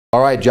All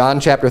right, John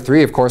chapter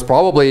 3, of course,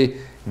 probably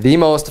the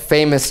most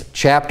famous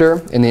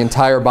chapter in the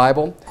entire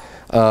Bible.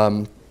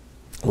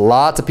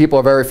 Lots of people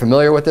are very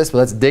familiar with this, but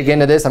let's dig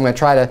into this. I'm going to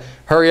try to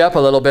hurry up a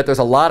little bit. There's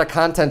a lot of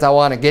content I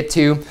want to get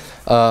to.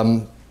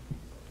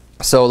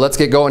 So let's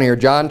get going here.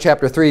 John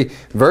chapter 3,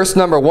 verse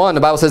number 1,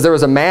 the Bible says, "There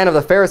was a man of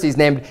the Pharisees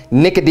named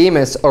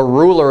Nicodemus, a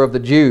ruler of the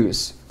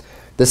Jews.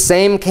 The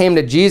same came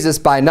to Jesus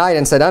by night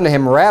and said unto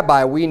him,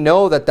 Rabbi, we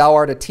know that thou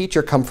art a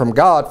teacher come from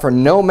God, for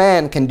no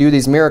man can do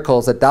these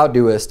miracles that thou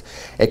doest,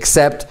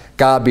 except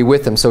God be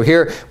with him." So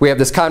here we have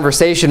this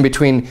conversation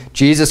between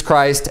Jesus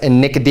Christ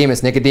and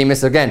Nicodemus.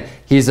 Nicodemus, again,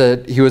 he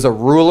was a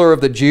ruler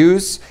of the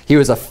Jews. He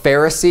was a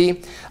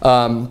Pharisee.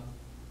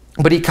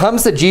 But he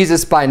comes to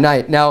Jesus by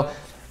night. Now,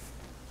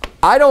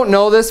 I don't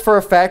know this for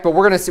a fact, but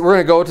we're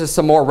gonna go to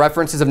some more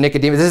references of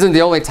Nicodemus. This isn't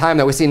the only time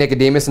that we see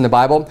Nicodemus in the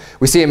Bible.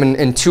 We see him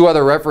in two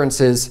other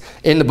references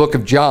in the book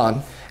of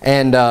John.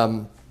 And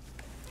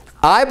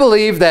I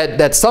believe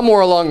that somewhere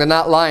along the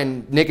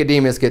line,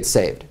 Nicodemus gets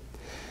saved.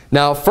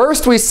 Now,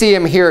 first we see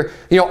him here.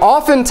 You know,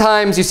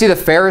 oftentimes you see the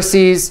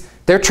Pharisees,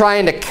 they're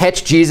trying to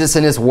catch Jesus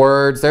in his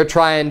words. They're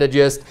trying to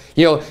just,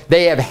 you know,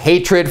 they have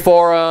hatred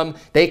for him.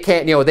 They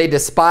can't, you know, they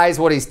despise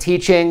what he's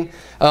teaching.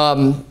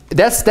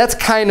 That's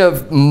kind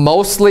of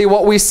mostly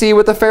what we see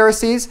with the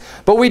Pharisees.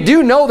 But we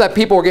do know that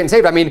people were getting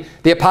saved. I mean,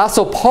 the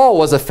Apostle Paul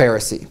was a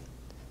Pharisee,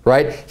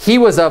 right? He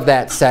was of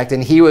that sect,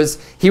 and he was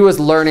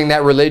learning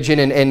that religion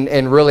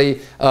and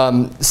really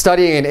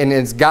studying and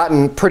has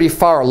gotten pretty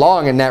far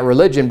along in that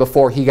religion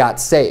before he got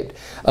saved.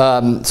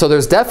 So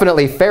there's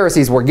definitely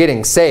Pharisees were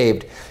getting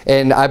saved,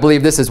 and I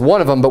believe this is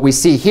one of them. But we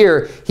see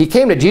here, he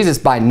came to Jesus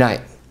by night.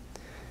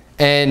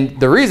 And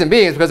the reason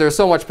being is because there was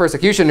so much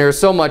persecution, there was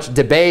so much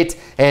debate,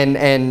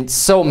 and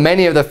so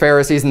many of the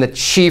Pharisees and the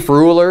chief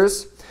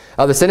rulers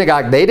of the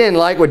synagogue, they didn't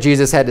like what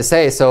Jesus had to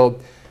say. So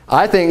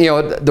I think, you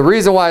know, the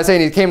reason why I'm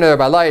saying he came there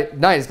by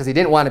night is because he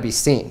didn't want to be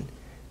seen.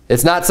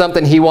 It's not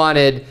something he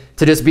wanted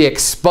to just be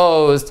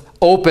exposed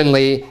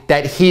openly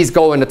that he's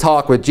going to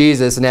talk with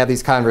Jesus and have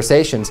these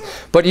conversations.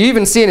 But you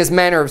even see in his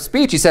manner of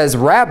speech, he says,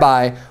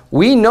 "Rabbi,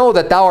 we know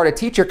that thou art a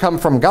teacher come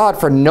from God,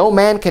 for no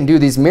man can do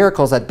these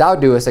miracles that thou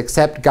doest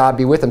except God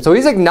be with him." So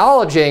he's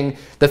acknowledging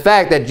the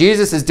fact that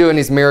Jesus is doing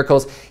these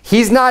miracles.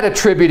 He's not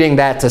attributing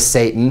that to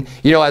Satan,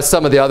 you know, as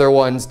some of the other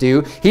ones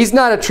do. He's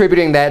not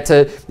attributing that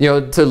to, you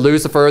know, to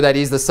Lucifer, that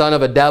he's the son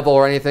of a devil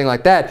or anything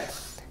like that.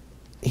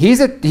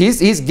 He's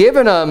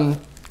given them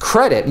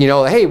credit, you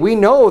know, hey, we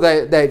know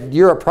that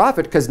you're a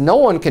prophet because no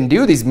one can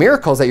do these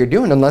miracles that you're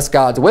doing unless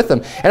God's with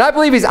them. And I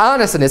believe he's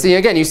honest in this. And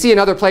again, you see in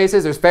other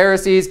places, there's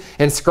Pharisees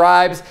and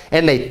scribes,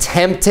 and they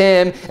tempt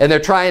him, and they're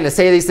trying to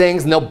say these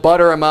things, and they'll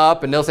butter him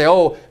up, and they'll say,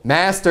 "Oh,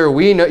 Master,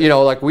 we know, you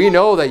know, like we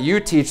know that you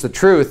teach the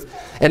truth."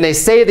 And they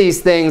say these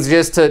things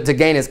just to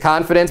gain his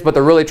confidence, but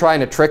they're really trying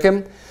to trick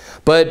him.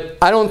 But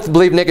I don't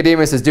believe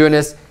Nicodemus is doing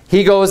this.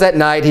 He goes at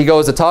night, he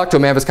goes to talk to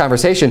him, have his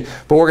conversation.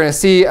 But we're going to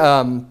see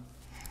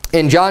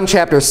in John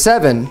chapter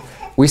 7,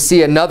 we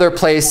see another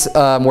place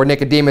where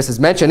Nicodemus is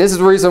mentioned. This is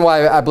the reason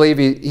why I believe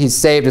he's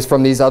saved, is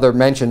from these other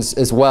mentions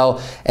as well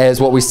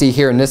as what we see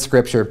here in this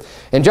scripture.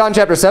 In John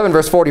chapter 7,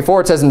 verse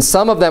 44, it says, "And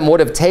some of them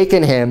would have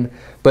taken him,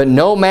 but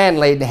no man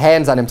laid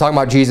hands on him." Talking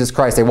about Jesus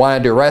Christ. They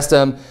wanted to arrest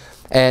him.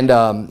 And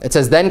it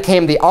says, "Then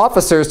came the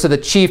officers to the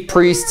chief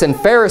priests and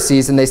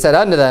Pharisees, and they said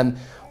unto them,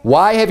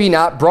 Why have ye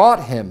not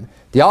brought him?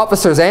 The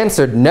officers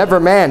answered, Never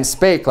man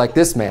spake like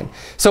this man."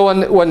 So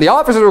when the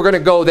officers were going to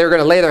go, they were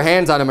going to lay their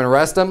hands on him and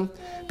arrest him,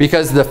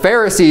 because the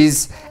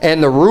Pharisees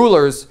and the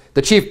rulers,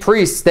 the chief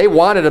priests, they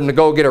wanted him to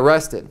go get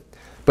arrested.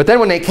 But then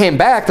when they came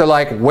back, they're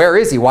like, "Where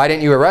is he? Why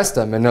didn't you arrest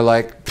him?" And they're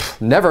like,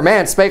 "Never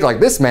man spake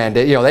like this man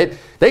did." You know,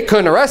 they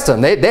couldn't arrest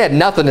him. They had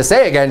nothing to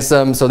say against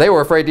him, so they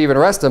were afraid to even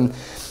arrest him.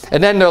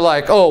 And then they're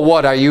like, "Oh,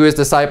 what? Are you his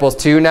disciples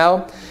too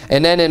now?"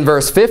 And then in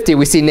verse 50,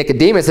 we see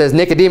Nicodemus says,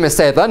 "Nicodemus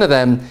saith unto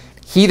them,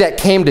 He that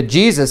came to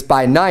Jesus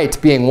by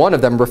night, being one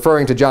of them,"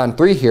 referring to John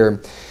 3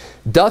 here,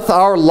 "doth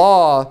our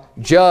law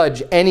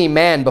judge any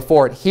man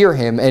before it hear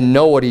him, and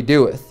know what he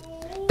doeth?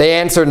 They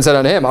answered and said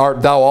unto him,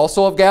 Art thou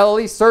also of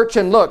Galilee? Search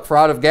and look, for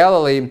out of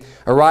Galilee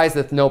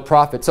ariseth no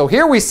prophet." So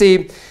here we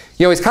see,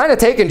 you know, he's kind of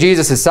taking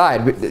Jesus'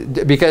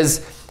 side, because,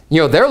 you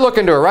know, they're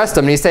looking to arrest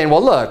him, and he's saying,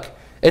 well, look,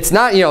 it's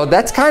not, you know,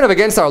 that's kind of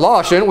against our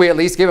law. Shouldn't we at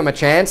least give him a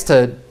chance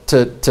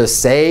to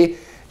say,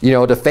 you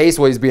know, to face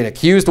what he's being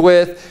accused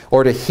with,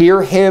 or to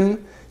hear him,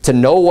 to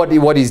know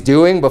what he's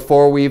doing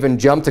before we even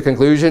jump to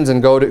conclusions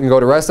and go to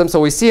arrest him? So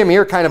we see him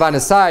here kind of on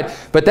his side.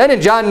 But then in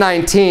John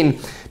 19,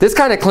 this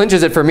kind of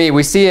clinches it for me.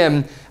 We see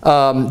him,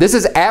 this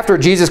is after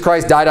Jesus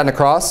Christ died on the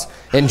cross.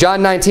 In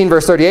John 19,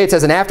 verse 38, it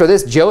says, "And after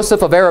this,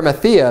 Joseph of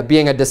Arimathea,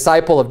 being a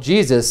disciple of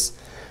Jesus,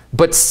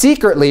 but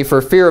secretly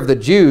for fear of the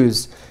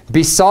Jews,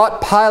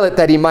 besought Pilate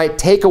that he might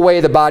take away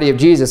the body of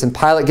Jesus, and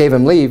Pilate gave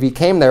him leave. He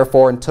came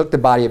therefore and took the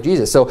body of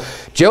Jesus." So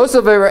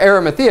Joseph of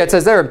Arimathea, it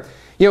says there,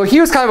 you know, he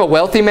was kind of a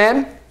wealthy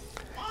man.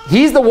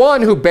 He's the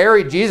one who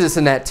buried Jesus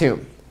in that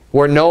tomb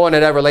where no one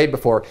had ever laid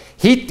before.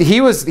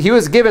 He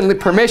was given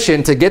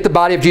permission to get the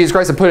body of Jesus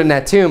Christ and put it in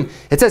that tomb.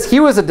 It says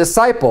he was a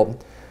disciple,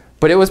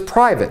 but it was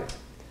private.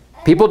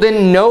 People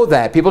didn't know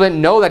that. People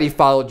didn't know that he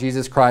followed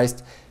Jesus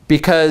Christ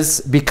because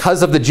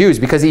of the Jews,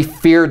 because he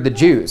feared the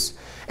Jews.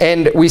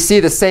 And we see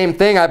the same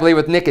thing, I believe,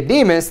 with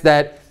Nicodemus,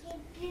 that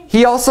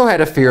he also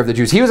had a fear of the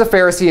Jews. He was a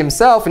Pharisee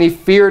himself, and he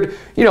feared,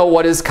 you know,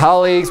 what his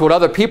colleagues, what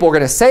other people were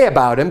going to say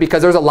about him,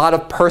 because there was a lot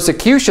of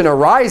persecution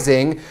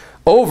arising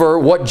over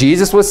what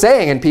Jesus was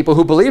saying and people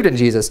who believed in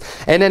Jesus.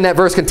 And then that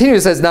verse continues,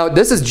 it says, now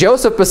this is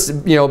Joseph,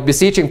 you know,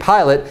 beseeching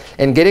Pilate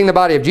and getting the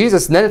body of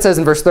Jesus. And then it says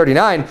in verse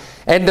 39,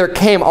 and there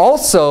came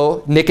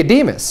also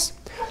Nicodemus,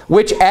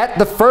 which at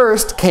the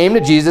first came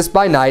to Jesus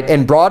by night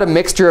and brought a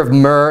mixture of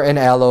myrrh and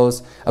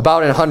aloes,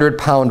 about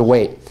 100-pound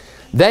weight.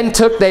 Then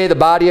took they the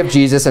body of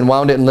Jesus and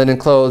wound it in linen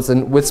clothes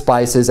and with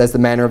spices, as the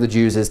manner of the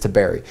Jews is to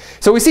bury.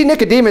 So we see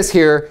Nicodemus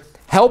here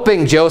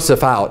helping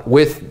Joseph out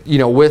with, you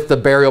know, with the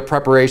burial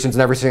preparations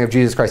and everything of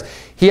Jesus Christ.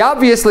 He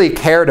obviously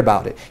cared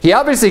about it. He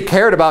obviously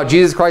cared about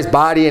Jesus Christ's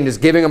body and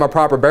just giving him a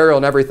proper burial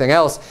and everything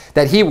else,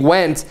 that he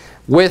went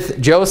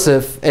with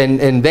Joseph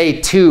and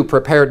they too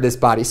prepared this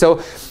body.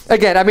 So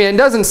again, I mean, it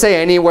doesn't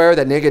say anywhere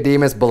that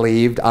Nicodemus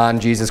believed on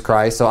Jesus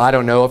Christ, so I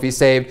don't know if he's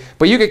saved,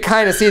 but you could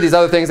kind of see these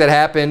other things that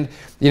happened.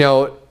 You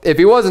know, if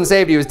he wasn't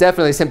saved, he was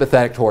definitely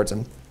sympathetic towards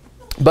him.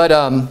 But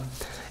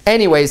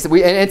anyways, and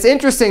it's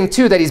interesting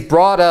too that he's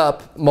brought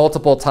up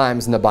multiple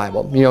times in the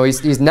Bible. You know,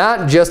 he's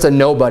not just a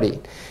nobody.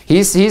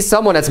 He's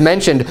someone that's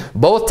mentioned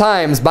both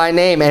times by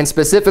name and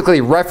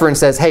specifically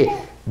referenced as,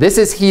 hey, this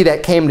is he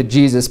that came to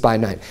Jesus by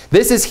night.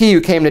 This is he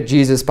who came to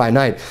Jesus by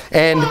night.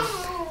 And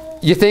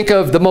you think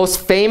of the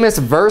most famous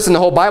verse in the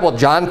whole Bible,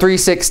 John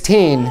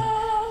 3:16,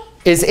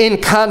 is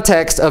in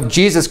context of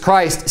Jesus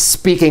Christ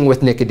speaking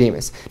with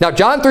Nicodemus. Now,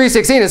 John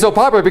 3:16 is so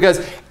popular because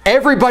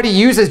everybody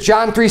uses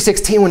John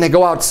 3:16 when they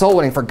go out soul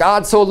winning. For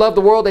God so loved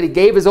the world that he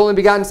gave his only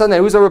begotten Son, that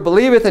whosoever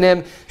believeth in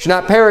him should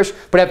not perish,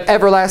 but have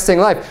everlasting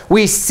life.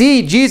 We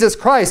see Jesus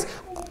Christ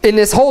in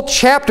this whole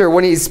chapter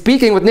when he's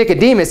speaking with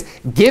Nicodemus,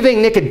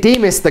 giving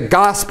Nicodemus the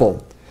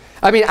gospel.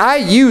 I mean, I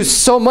use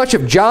so much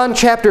of John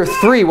chapter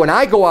 3 when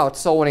I go out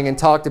soul winning and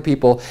talk to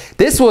people.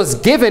 This was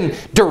given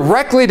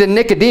directly to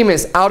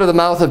Nicodemus out of the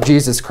mouth of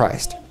Jesus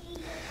Christ.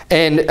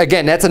 And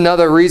again, that's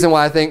another reason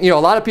why I think, you know,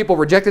 a lot of people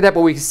rejected that,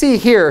 but we see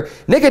here,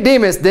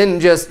 Nicodemus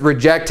didn't just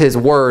reject his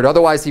word.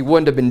 Otherwise, he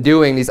wouldn't have been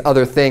doing these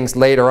other things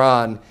later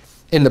on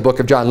in the book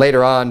of John,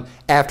 later on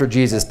after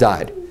Jesus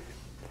died.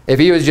 If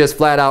he was just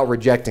flat out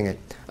rejecting it,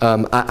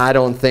 I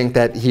don't think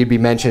that he'd be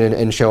mentioning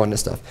and showing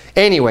this stuff.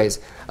 Anyways,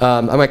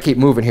 I'm going to keep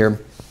moving here.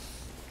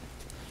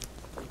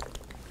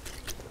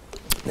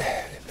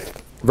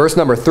 Verse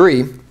number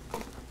 3.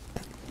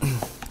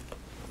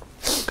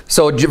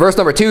 So verse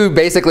number 2,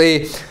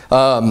 basically,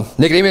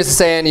 Nicodemus is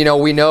saying, you know,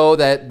 we know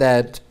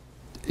that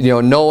you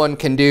know, no one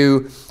can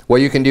do what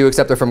you can do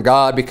except they're from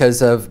God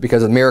because of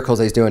the miracles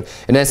that he's doing.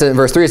 And then in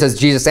verse 3 it says,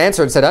 Jesus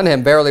answered and said unto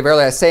him, verily,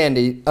 verily, I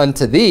say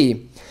unto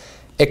thee,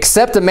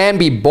 except a man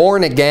be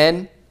born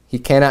again, he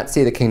cannot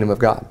see the kingdom of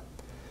God.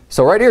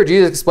 So right here,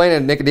 Jesus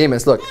explained to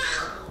Nicodemus, look,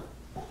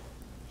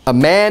 a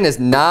man is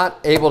not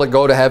able to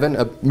go to heaven.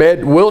 A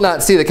man will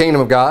not see the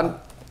kingdom of God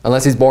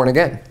unless he's born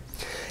again.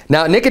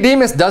 Now,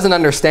 Nicodemus doesn't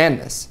understand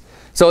this.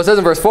 So it says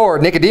in verse 4,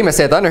 Nicodemus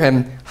saith unto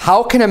him,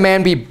 how can a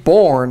man be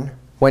born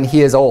when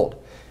he is old?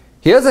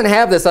 He doesn't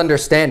have this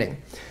understanding.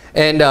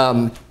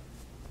 And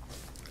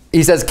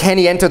he says, can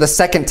he enter the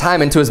second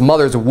time into his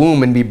mother's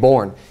womb and be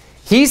born?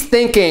 He's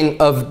thinking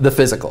of the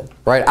physical,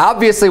 right?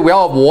 Obviously, we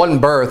all have one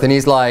birth, and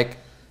he's like,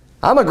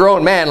 I'm a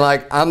grown man.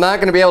 Like, I'm not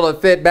going to be able to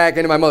fit back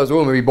into my mother's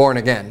womb and be born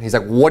again. He's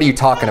like, what are you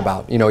talking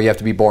about? You know, you have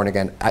to be born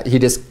again. He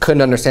just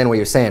couldn't understand what he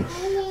was saying.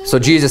 So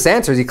Jesus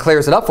answers, he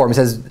clears it up for him. He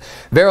says,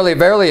 verily,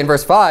 verily, in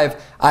verse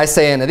 5, I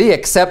say unto thee,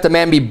 except a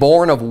man be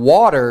born of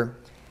water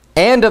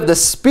and of the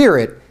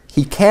Spirit,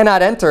 he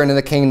cannot enter into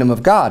the kingdom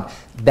of God.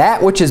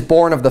 That which is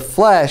born of the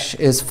flesh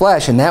is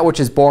flesh, and that which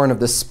is born of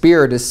the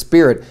Spirit is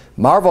spirit.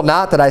 Marvel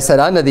not that I said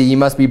unto thee, ye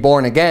must be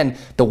born again.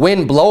 The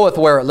wind bloweth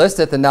where it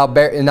listeth, and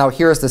thou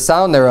hearest the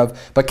sound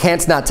thereof, but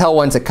canst not tell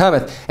whence it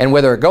cometh, and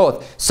whither it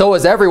goeth. So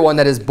is everyone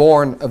that is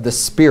born of the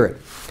Spirit.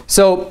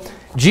 So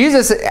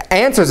Jesus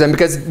answers him,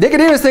 because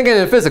Nicodemus is thinking in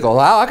the physical.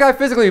 How can I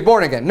physically be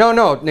born again? No,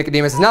 no,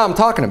 Nicodemus, now I'm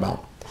talking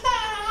about.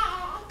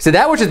 So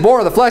that which is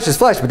born of the flesh is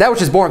flesh, but that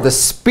which is born of the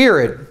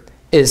Spirit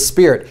is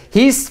spirit.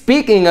 He's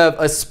speaking of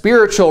a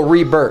spiritual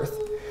rebirth.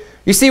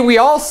 You see, we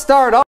all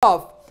start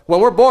off,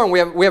 when we're born, we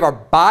have our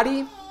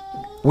body,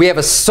 we have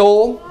a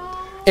soul,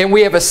 and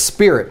we have a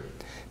spirit.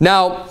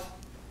 Now,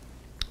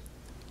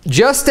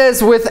 just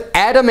as with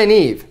Adam and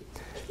Eve,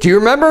 do you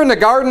remember in the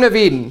Garden of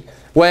Eden,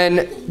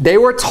 when they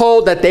were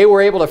told that they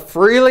were able to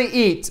freely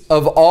eat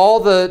of all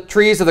the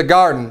trees of the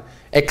garden,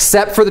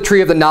 except for the tree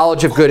of the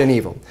knowledge of good and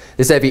evil?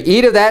 They said, if you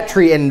eat of that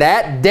tree, in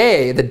that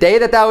day, the day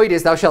that thou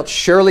eatest, thou shalt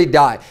surely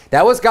die.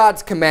 That was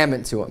God's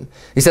commandment to him.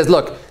 He says,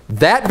 look,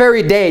 that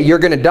very day you're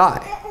going to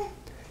die.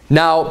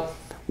 Now,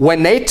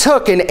 when they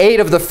took and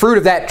ate of the fruit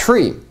of that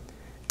tree,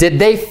 did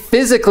they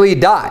physically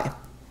die?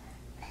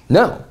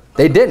 No,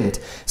 they didn't.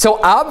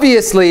 So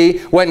obviously,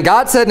 when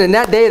God said, in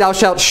that day thou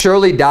shalt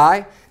surely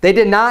die, they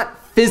did not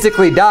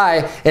physically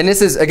die. And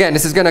this is, again,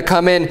 this is going to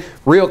come in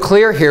real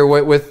clear here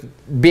with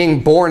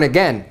being born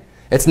again.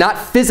 It's not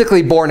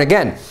physically born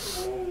again.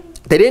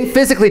 They didn't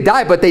physically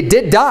die, but they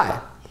did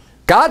die.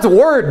 God's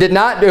word did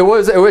not,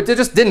 it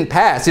just didn't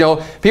pass. You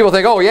know, people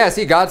think, oh yeah,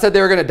 see, God said they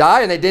were going to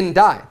die, and they didn't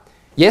die.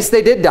 Yes,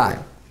 they did die.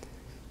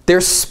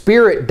 Their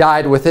spirit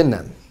died within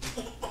them.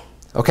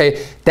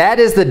 Okay, that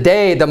is the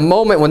day, the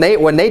moment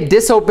when they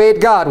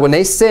disobeyed God, when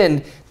they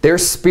sinned, their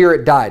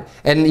spirit died.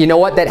 And you know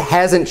what? That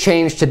hasn't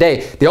changed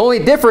today. The only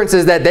difference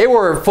is that they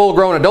were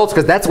full-grown adults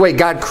because that's the way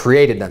God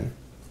created them.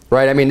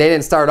 Right? I mean, they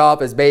didn't start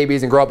off as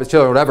babies and grow up as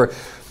children or whatever.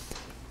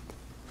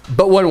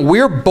 But when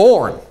we're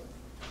born,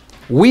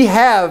 we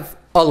have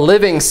a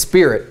living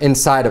spirit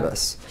inside of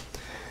us.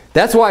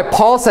 That's why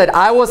Paul said,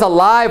 I was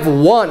alive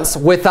once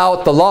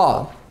without the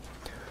law.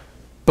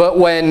 But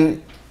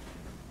when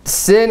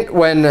sin came,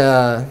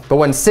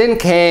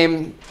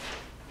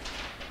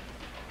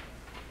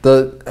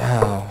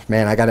 oh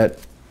man,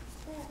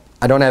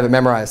 I don't have it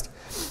memorized.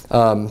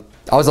 I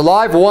was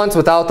alive once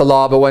without the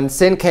law, but when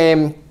sin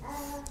came,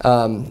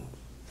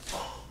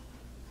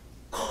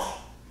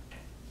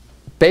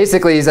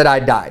 basically he said I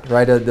died,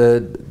 right?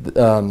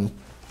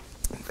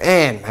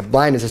 Man, my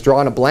blindness is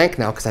drawing a blank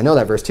now because I know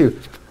that verse too.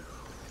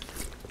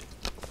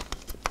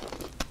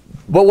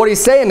 But what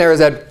he's saying there is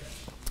that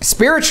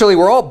spiritually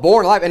we're all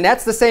born alive, and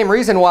that's the same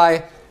reason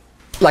why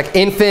like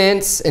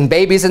infants and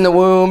babies in the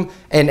womb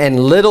and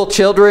little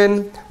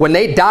children, when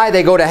they die,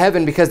 they go to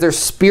heaven because their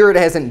spirit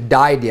hasn't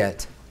died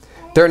yet.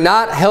 They're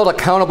not held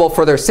accountable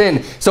for their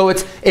sin. So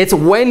it's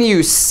when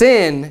you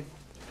sin,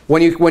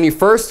 when you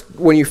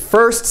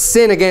first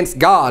sin against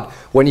God,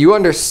 when you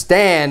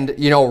understand,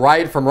 you know,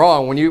 right from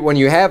wrong, when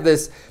you have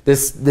this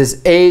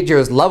age or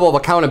this level of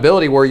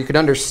accountability where you can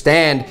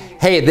understand,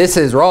 hey, this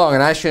is wrong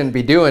and I shouldn't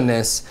be doing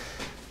this.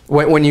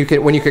 When you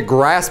could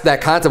grasp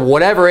that concept,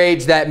 whatever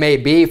age that may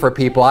be for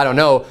people, I don't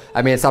know.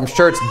 I mean, I'm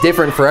sure it's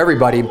different for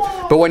everybody.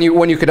 But when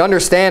you could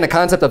understand the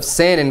concept of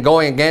sin and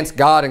going against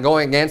God and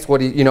going against what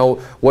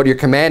you're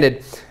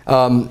commanded,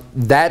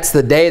 that's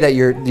the day that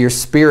your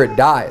spirit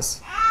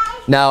dies.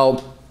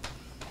 Now,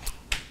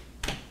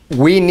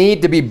 we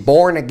need to be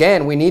born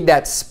again. We need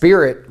that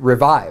spirit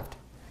revived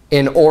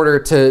in order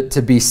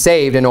to be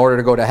saved, in order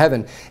to go to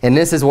heaven. And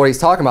this is what he's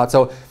talking about.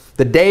 So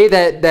the day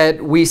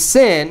that we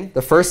sin,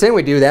 the first sin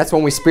we do, that's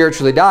when we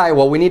spiritually die.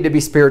 Well, we need to be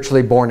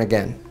spiritually born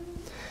again.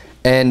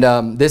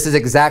 And this is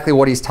exactly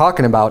what he's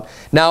talking about.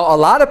 Now, a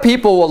lot of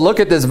people will look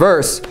at this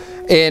verse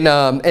and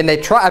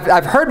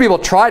I've heard people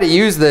try to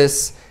use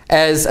this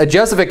as a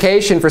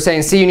justification for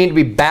saying, see, you need to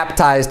be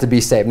baptized to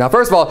be saved. Now,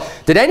 first of all,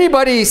 did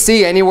anybody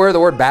see anywhere the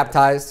word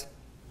baptized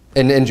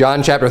in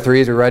John chapter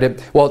 3 as we read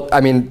it? Well,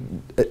 I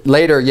mean,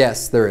 later,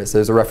 yes, there is.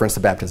 There's a reference to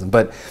baptism.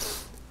 But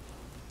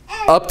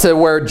up to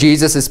where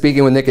Jesus is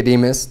speaking with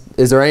Nicodemus,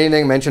 is there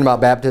anything mentioned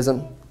about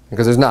baptism?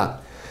 Because there's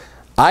not.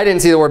 I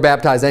didn't see the word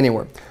baptized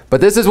anywhere.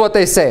 But this is what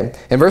they say.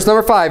 In verse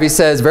number 5, he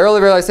says, verily,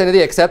 verily, I say to thee,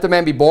 except a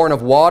man be born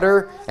of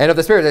water and of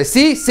the Spirit. They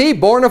say, see,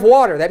 born of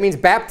water. That means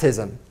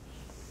baptism.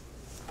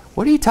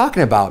 What are you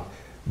talking about?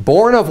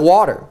 Born of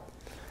water.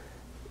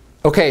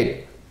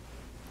 Okay,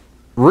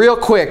 real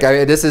quick,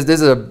 this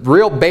is a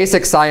real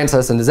basic science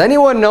lesson. Does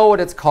anyone know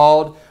what it's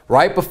called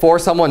right before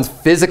someone's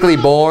physically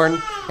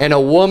born and a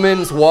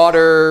woman's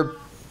water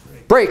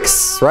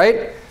breaks,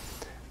 right?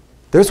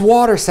 There's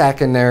water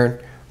sac in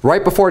there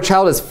right before a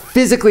child is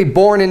physically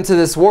born into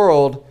this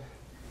world.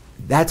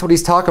 That's what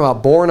he's talking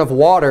about, born of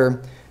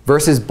water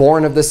versus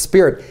born of the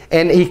Spirit.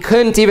 And he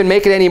couldn't even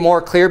make it any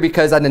more clear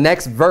because on the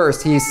next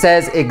verse, he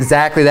says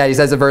exactly that. He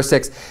says in verse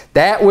 6,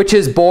 that which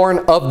is born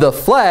of the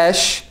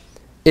flesh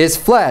is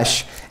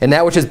flesh, and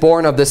that which is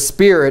born of the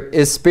Spirit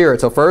is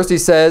spirit. So first he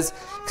says,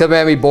 except a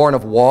man be born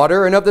of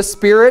water and of the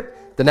Spirit.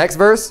 The next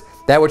verse,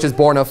 that which is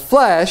born of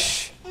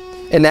flesh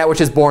and that which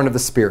is born of the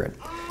Spirit.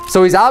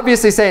 So he's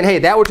obviously saying, hey,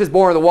 that which is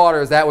born of the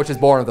water is that which is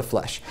born of the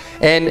flesh.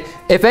 And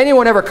if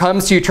anyone ever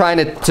comes to you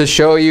trying to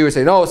show you,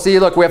 say, no, see,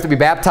 look, we have to be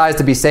baptized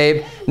to be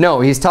saved.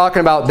 No, he's talking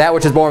about that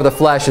which is born of the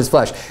flesh is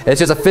flesh. It's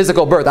just a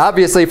physical birth.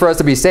 Obviously, for us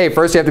to be saved,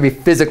 first you have to be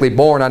physically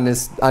born on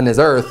this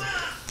earth.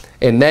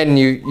 And then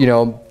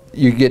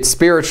you get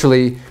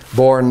spiritually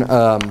born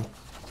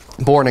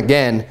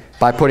again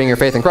by putting your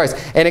faith in Christ.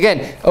 And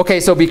again, okay,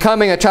 so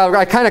becoming a child of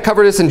God, I kind of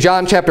covered this in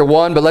John chapter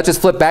 1, but let's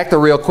just flip back there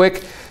real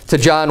quick to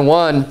John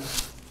 1.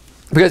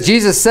 Because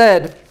Jesus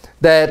said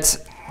that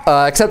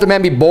except a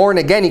man be born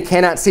again, he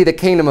cannot see the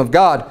kingdom of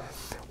God.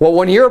 Well,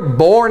 when you're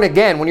born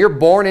again, when you're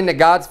born into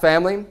God's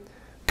family,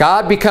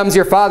 God becomes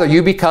your father.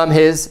 You become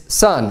his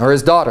son or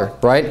his daughter,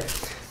 right?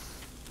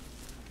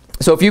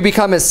 So if you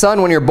become his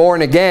son when you're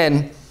born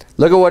again,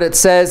 look at what it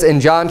says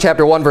in John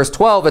chapter 1, verse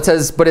 12. It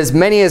says, but as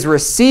many as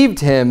received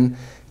him,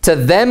 to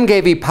them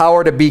gave he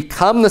power to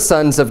become the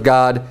sons of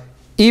God,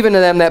 even to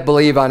them that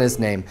believe on his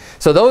name.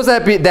 So those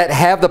that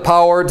have the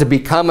power to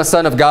become a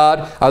son of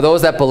God are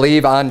those that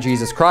believe on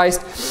Jesus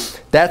Christ.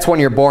 That's when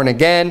you're born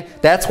again.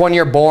 That's when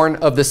you're born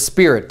of the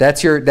Spirit.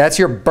 That's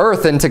your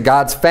birth into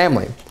God's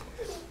family.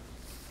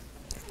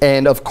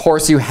 And of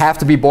course, you have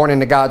to be born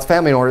into God's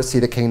family in order to see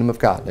the kingdom of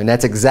God. And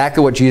that's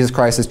exactly what Jesus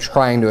Christ is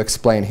trying to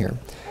explain here.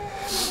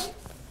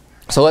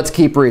 So let's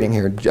keep reading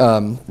here.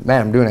 Man,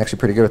 I'm doing actually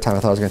pretty good with time. I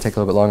thought I was going to take a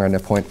little bit longer on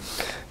that point.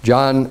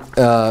 John,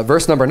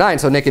 verse number 9.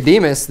 So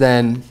Nicodemus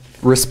then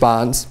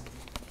responds.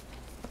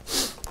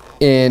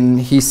 And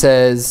he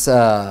says,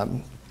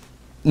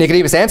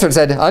 Nicodemus answered and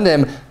said unto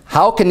him,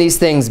 how can these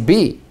things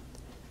be?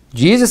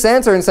 Jesus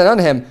answered and said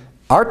unto him,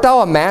 art thou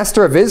a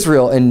master of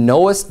Israel, and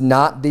knowest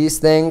not these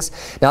things?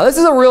 Now this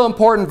is a real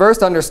important verse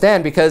to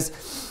understand, because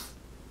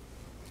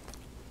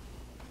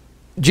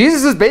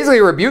Jesus is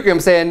basically rebuking him,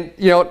 saying,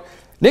 you know,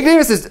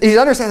 Nicodemus he's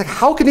understanding, like,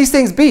 how can these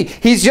things be?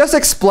 He's just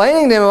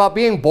explaining to him about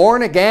being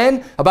born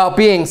again, about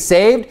being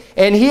saved,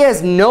 and he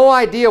has no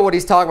idea what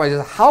he's talking about. He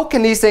says, how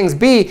can these things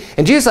be?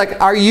 And Jesus is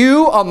like, are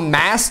you a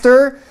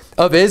master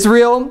of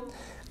Israel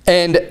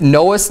and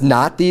knowest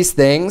not these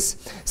things?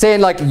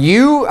 Saying like,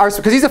 you are,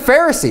 because he's a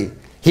Pharisee.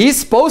 He's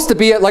supposed to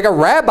be like a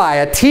rabbi,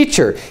 a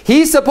teacher.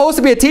 He's supposed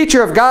to be a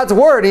teacher of God's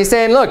word. And he's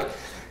saying, look,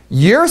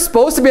 you're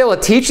supposed to be able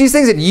to teach these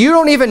things, and you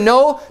don't even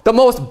know the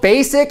most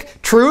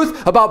basic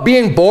truth about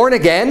being born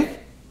again,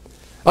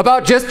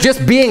 about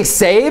just being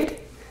saved.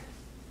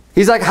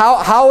 He's like,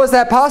 how is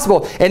that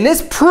possible? And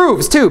this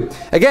proves too,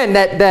 again,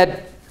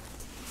 that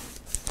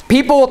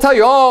people will tell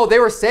you, oh, they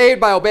were saved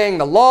by obeying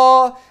the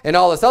law and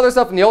all this other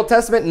stuff in the Old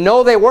Testament.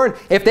 No, they weren't.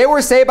 If they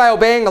were saved by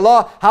obeying the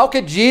law, how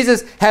could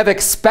Jesus have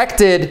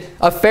expected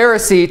a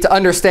Pharisee to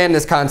understand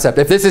this concept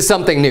if this is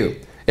something new?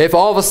 If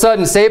all of a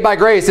sudden saved by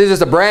grace is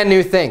just a brand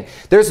new thing.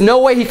 There's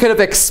no way he could have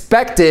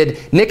expected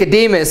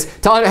Nicodemus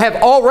to have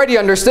already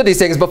understood these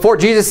things before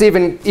Jesus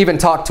even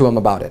talked to him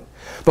about it.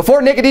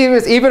 Before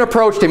Nicodemus even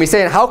approached him, he's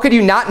saying, how could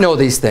you not know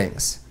these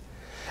things?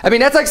 I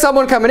mean, that's like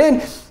someone coming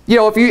in, you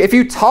know, if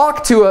you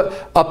talk to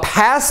a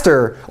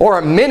pastor or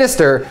a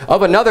minister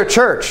of another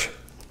church,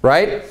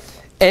 right?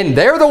 And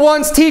they're the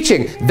ones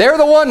teaching. They're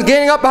the ones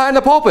getting up behind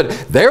the pulpit.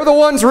 They're the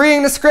ones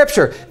reading the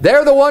scripture.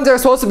 They're the ones that are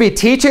supposed to be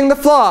teaching the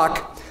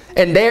flock.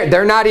 And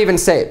they're not even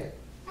saved.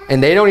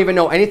 And they don't even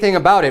know anything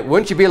about it.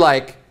 Wouldn't you be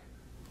like,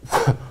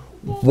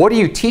 what are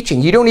you teaching?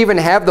 You don't even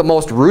have the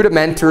most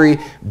rudimentary,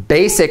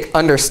 basic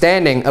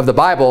understanding of the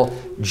Bible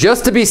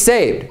just to be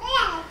saved.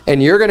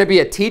 And you're going to be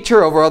a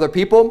teacher over other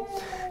people?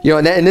 You know,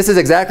 and this is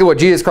exactly what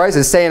Jesus Christ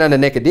is saying unto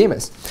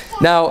Nicodemus.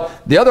 Now,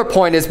 the other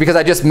point is, because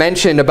I just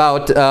mentioned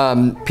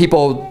about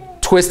people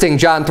twisting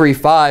John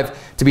 3:5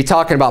 to be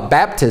talking about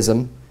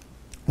baptism.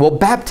 Well,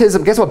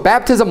 baptism, guess what?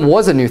 Baptism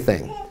was a new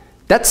thing.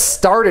 That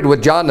started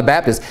with John the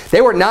Baptist.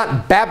 They were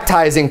not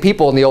baptizing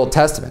people in the Old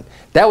Testament.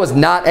 That was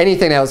not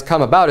anything that was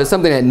come about. It was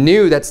something that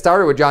new that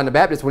started with John the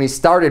Baptist when he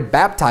started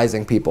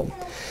baptizing people.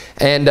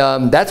 And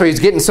that's why he's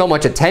getting so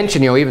much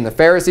attention. You know, even the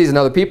Pharisees and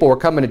other people were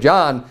coming to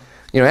John,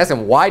 you know,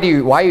 asking, why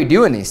are you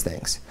doing these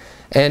things?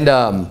 And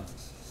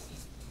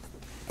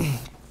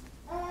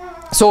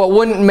so it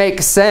wouldn't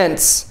make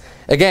sense,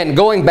 again,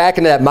 going back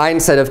into that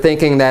mindset of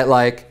thinking that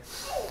like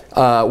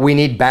we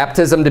need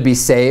baptism to be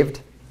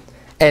saved.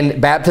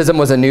 And baptism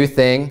was a new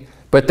thing,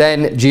 but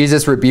then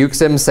Jesus rebukes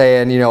him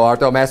saying, you know,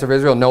 art thou a master of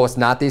Israel, knowest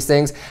not these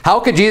things?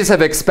 How could Jesus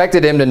have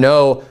expected him to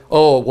know,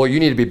 oh, well, you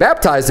need to be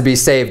baptized to be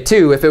saved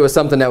too, if it was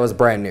something that was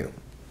brand new?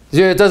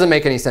 It doesn't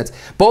make any sense.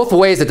 Both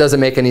ways it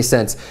doesn't make any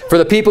sense. For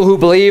the people who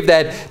believe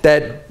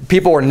that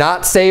people were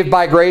not saved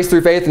by grace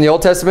through faith in the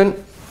Old Testament,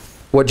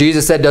 what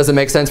Jesus said doesn't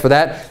make sense for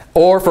that.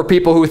 Or for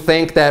people who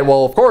think that,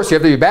 well, of course, you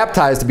have to be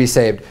baptized to be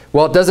saved.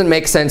 Well, it doesn't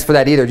make sense for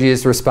that either,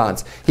 Jesus'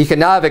 response. He could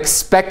not have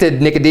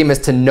expected Nicodemus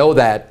to know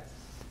that,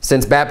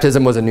 since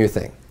baptism was a new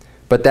thing.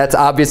 But that's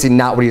obviously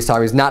not what he's talking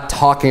about. He's not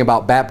talking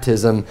about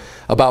baptism,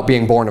 about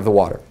being born of the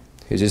water.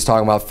 He's just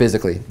talking about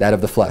physically, that of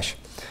the flesh.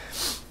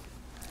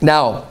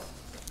 Now,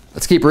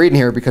 let's keep reading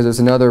here, because there's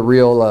another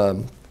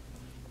real...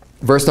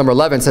 verse number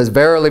 11 says,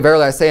 verily,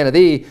 verily, I say unto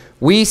thee,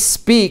 we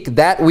speak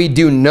that we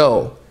do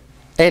know,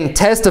 and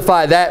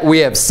testify that we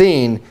have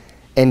seen,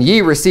 and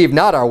ye receive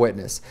not our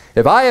witness.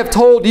 If I have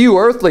told you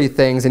earthly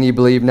things, and ye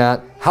believe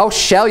not, how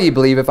shall ye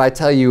believe if I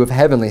tell you of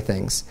heavenly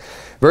things?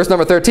 Verse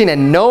number 13,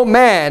 and no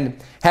man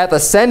hath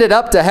ascended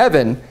up to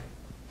heaven,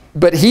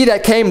 but he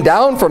that came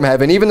down from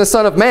heaven, even the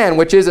Son of Man,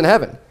 which is in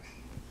heaven.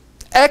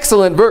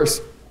 Excellent verse.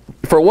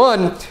 For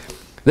one,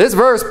 this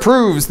verse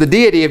proves the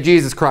deity of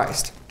Jesus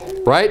Christ,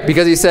 right?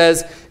 Because he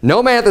says,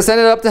 no man hath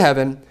ascended up to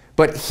heaven,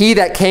 but he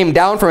that came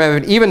down from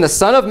heaven, even the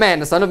Son of Man.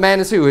 The Son of Man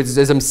is who? Is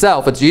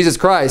himself. It's Jesus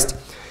Christ.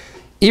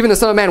 Even the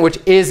Son of Man, which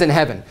is in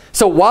heaven.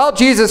 So while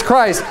Jesus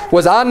Christ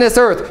was on this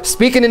earth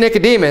speaking to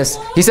Nicodemus,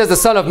 he says the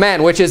Son of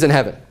Man, which is in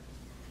heaven.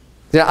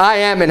 You know, I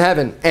am in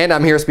heaven, and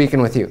I'm here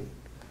speaking with you.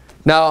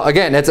 Now,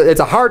 again, it's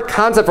a hard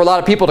concept for a lot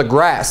of people to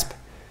grasp,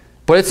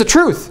 but it's the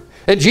truth.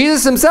 And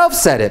Jesus himself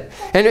said it.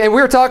 And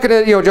we were talking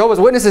to Jehovah's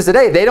Witnesses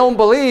today. They don't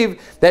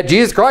believe that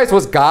Jesus Christ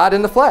was God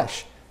in the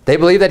flesh. They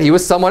believe that he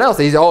was someone else.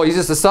 He's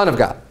just the Son of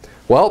God.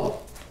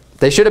 Well,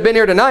 they should have been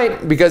here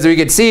tonight, because we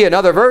could see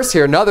another verse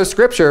here, another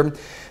scripture,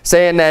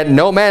 saying that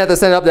no man hath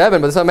ascended up to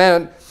heaven, but the Son of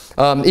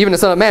Man, even the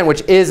Son of Man,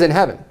 which is in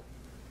heaven.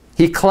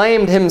 He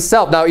claimed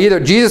himself. Now, either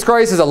Jesus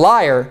Christ is a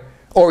liar,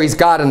 or he's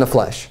God in the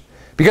flesh.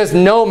 Because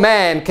no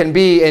man can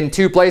be in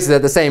two places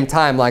at the same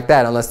time like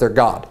that unless they're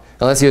God.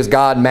 Unless he was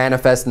God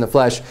manifest in the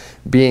flesh,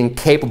 being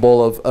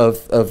capable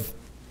of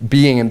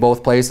being in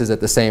both places at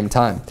the same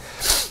time.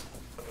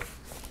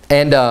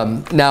 And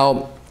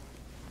now,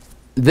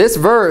 this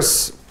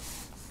verse,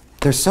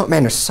 there's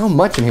so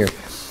much in here.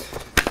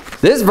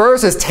 This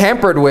verse is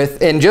tampered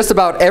with in just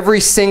about every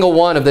single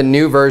one of the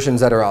new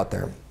versions that are out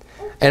there.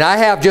 And I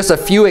have just a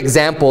few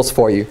examples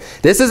for you.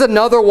 This is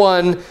another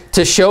one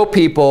to show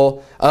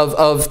people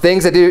of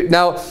things that do.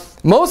 Now,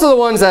 most of the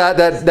ones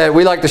that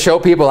we like to show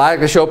people, I like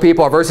to show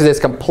people, are verses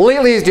that's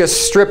completely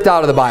just stripped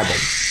out of the Bible.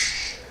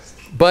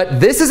 But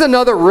this is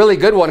another really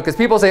good one because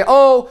people say,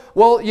 oh,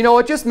 well, you know,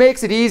 it just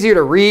makes it easier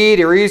to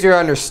read or easier to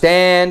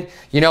understand.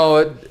 You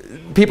know,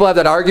 people have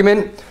that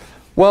argument.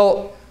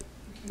 Well,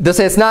 they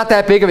say it's not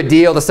that big of a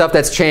deal. The stuff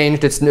that's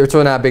changed, it's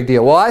really not a big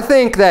deal. Well, I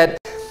think that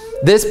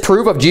this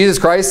proof of Jesus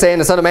Christ saying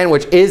the Son of Man,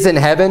 which is in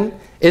heaven,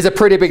 is a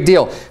pretty big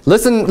deal.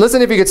 Listen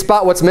if you could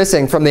spot what's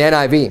missing from the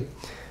NIV.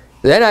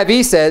 The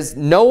NIV says,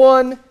 no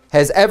one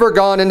has ever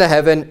gone into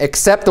heaven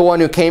except the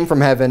one who came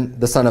from heaven,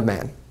 the Son of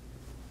Man.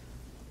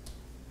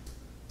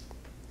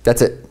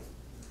 That's it.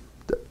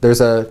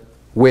 There's a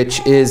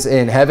which is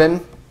in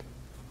heaven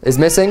is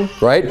missing,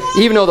 right?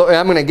 Even though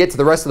I'm going to get to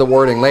the rest of the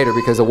wording later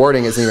because the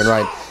wording isn't even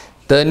right.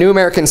 The New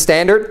American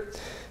Standard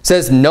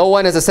says, no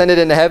one has ascended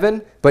into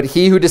heaven but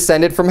he who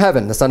descended from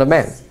heaven, the Son of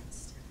Man.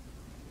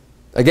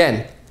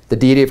 Again, the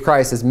deity of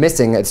Christ is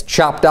missing. It's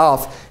chopped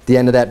off the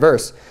end of that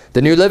verse.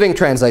 The New Living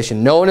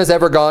Translation, no one has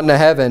ever gone to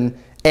heaven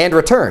and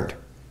returned,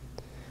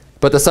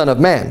 but the Son of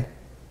Man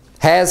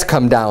has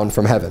come down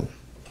from heaven.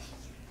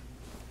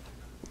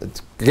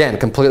 It's, again,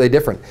 completely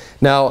different.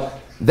 Now,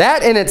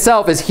 that in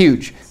itself is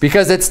huge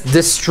because it's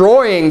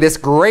destroying this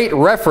great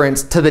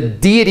reference to the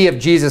deity of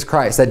Jesus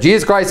Christ, that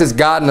Jesus Christ is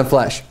God in the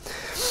flesh.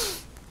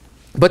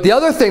 But the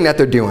other thing that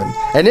they're doing,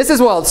 and this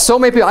is, well, so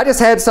many people, I just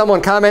had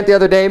someone comment the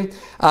other day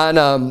on,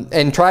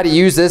 and try to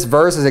use this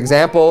verse as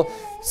example,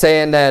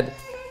 saying that,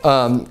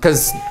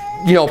 because,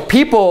 you know,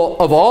 people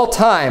of all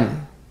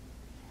time,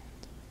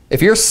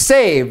 if you're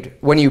saved,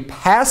 when you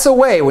pass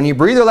away, when you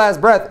breathe your last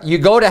breath, you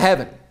go to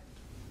heaven.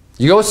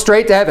 You go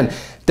straight to heaven.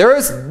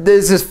 There's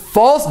this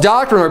false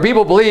doctrine where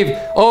people believe,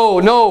 oh,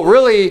 no,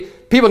 really,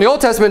 people in the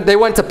Old Testament, they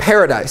went to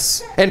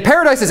paradise. And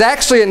paradise is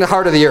actually in the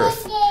heart of the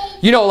earth.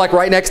 You know, like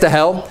right next to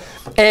hell.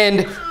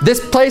 And this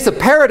place of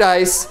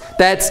paradise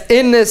that's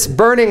in this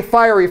burning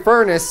fiery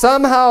furnace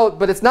somehow,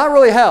 but it's not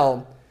really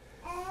hell.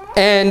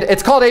 And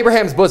it's called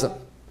Abraham's bosom.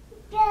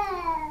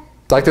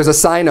 It's like there's a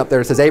sign up there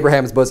that says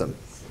Abraham's bosom.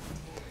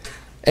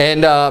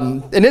 And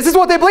this is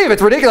what they believe.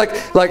 It's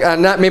ridiculous. Like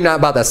maybe not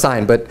about that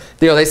sign, but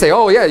you know, they say,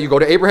 oh yeah, you go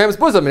to Abraham's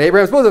bosom, and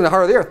Abraham's bosom in the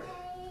heart of the earth,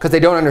 because they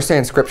don't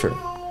understand Scripture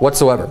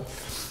whatsoever.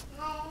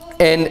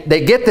 And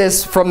they get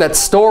this from that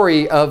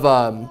story of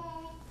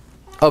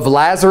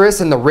Lazarus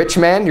and the rich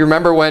man. You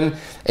remember when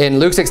in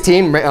Luke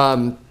 16,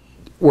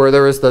 where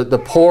there was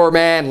the poor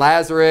man,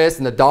 Lazarus,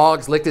 and the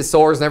dogs licked his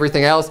sores and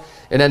everything else,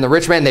 and then the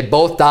rich man, they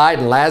both died,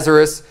 and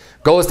Lazarus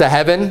goes to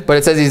heaven, but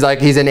it says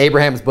he's in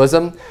Abraham's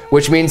bosom,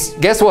 which means,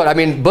 guess what? I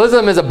mean,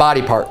 bosom is a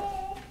body part,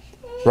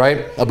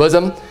 right? A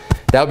bosom.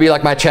 That would be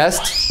like my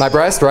chest, my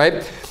breast,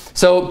 right?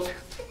 So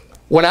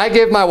when I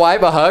give my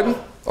wife a hug,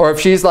 or if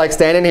she's like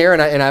standing here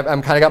and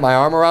I'm kind of got my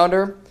arm around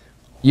her,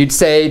 you'd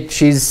say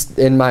she's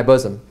in my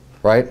bosom,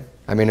 right?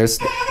 I mean, there's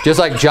just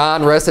like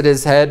John rested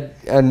his head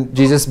on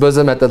Jesus'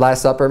 bosom at the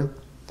Last Supper.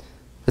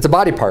 It's a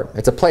body part.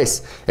 It's a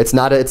place. It's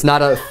not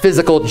a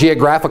physical,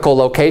 geographical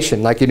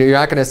location. Like, you're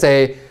not going to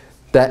say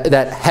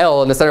that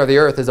hell in the center of the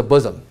earth is a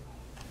bosom.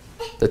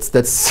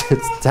 It's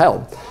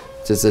hell.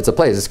 It's a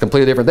place. It's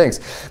completely different things.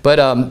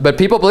 But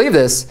people believe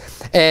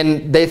this,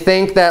 and they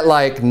think that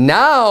like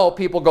now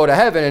people go to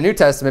heaven in the New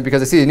Testament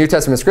because they see the New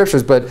Testament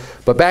scriptures, but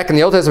back in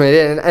the Old Testament they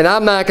didn't. And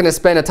I'm not going to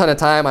spend a ton of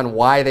time on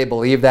why they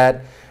believe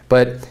that,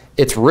 but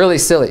it's really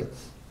silly.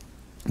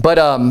 But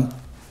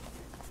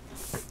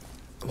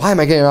why am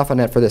I getting off on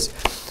that for this?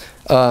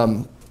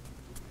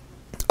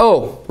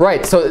 Oh,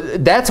 right. So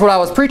that's what I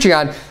was preaching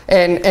on.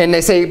 And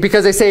they say,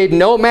 because they say,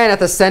 no man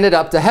hath ascended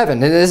up to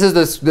heaven. And this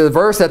is the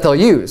verse that they'll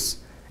use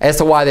as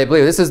to why they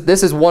believe. This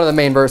is one of the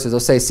main verses. They'll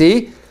say,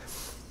 see,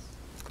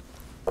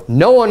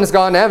 no one has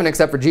gone to heaven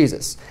except for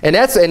Jesus. And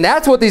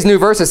that's what these new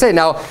verses say.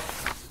 Now,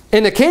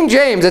 in the King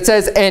James, it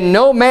says, and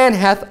no man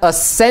hath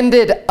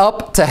ascended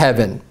up to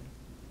heaven.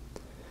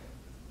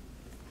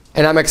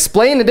 And I'm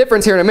explaining the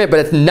difference here in a minute, but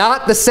it's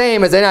not the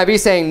same as NIV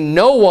saying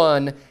no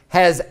one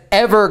has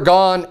ever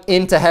gone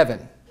into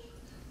heaven.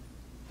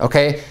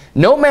 Okay?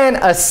 No man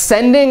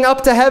ascending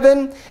up to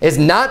heaven is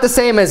not the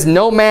same as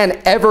no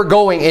man ever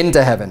going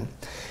into heaven.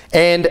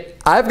 And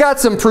I've got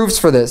some proofs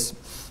for this.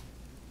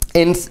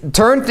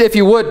 Turn, if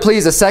you would,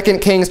 please, to 2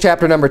 Kings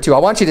chapter number 2. I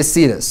want you to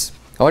see this.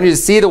 I want you to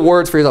see the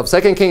words for yourself.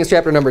 2 Kings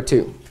chapter number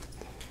 2.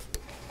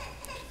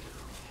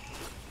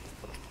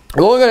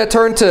 We're only going to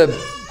turn to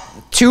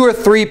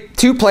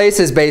two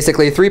places,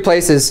 basically, three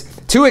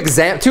places, two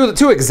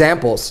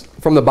examples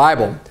from the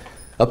Bible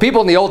of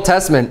people in the Old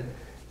Testament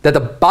that the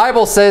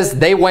Bible says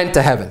they went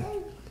to heaven.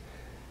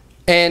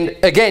 And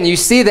again, you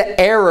see the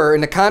error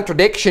and the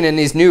contradiction in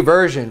these new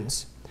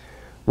versions.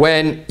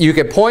 When you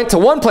could point to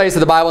one place of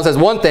the Bible and says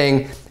one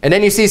thing, and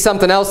then you see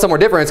something else somewhere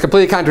different, it's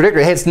completely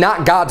contradictory. Hey, it's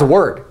not God's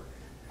word.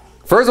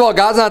 First of all,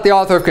 God's not the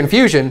author of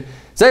confusion.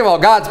 Second of all,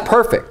 God's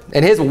perfect,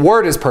 and his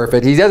word is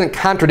perfect. He doesn't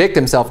contradict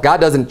himself.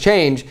 God doesn't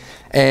change,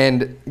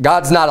 and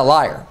God's not a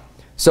liar.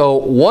 So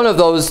one of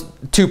those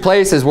two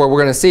places where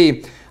we're going to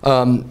see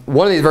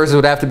one of these verses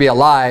would have to be a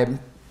lie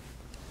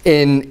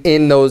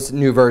in those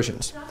new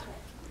versions.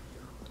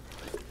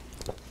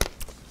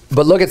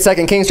 But look at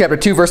 2 Kings chapter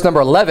 2, verse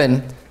number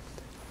 11.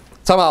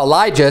 Talking about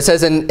Elijah, it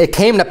says, "And it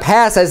came to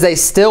pass as they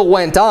still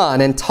went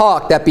on and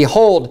talked, that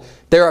behold,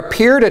 there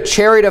appeared a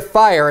chariot of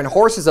fire and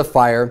horses of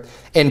fire,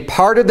 and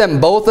parted them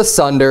both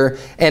asunder,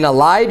 and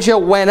Elijah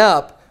went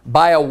up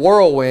by a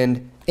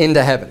whirlwind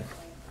into heaven."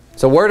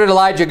 So where did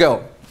Elijah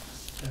go?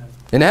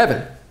 Into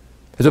heaven.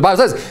 That's what the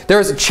Bible says.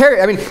 There's a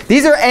chariot. I mean,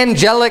 these are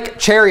angelic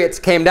chariots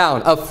came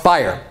down of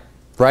fire,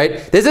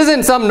 right? This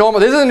isn't some normal,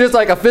 this isn't just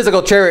like a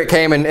physical chariot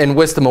came and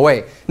whisked them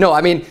away. No,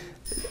 I mean,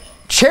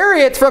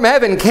 chariots from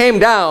heaven came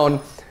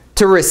down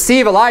to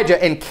receive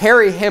Elijah and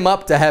carry him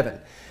up to heaven.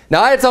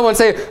 Now, I had someone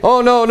say,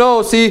 oh,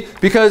 no, see,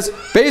 because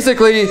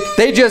basically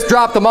they just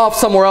dropped them off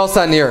somewhere else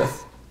on the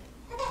earth.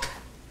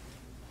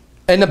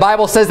 And the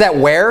Bible says that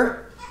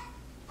where?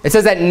 It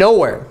says that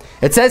nowhere.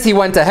 It says he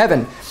went to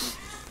heaven.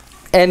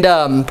 And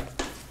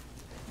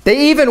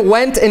they even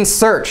went and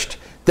searched.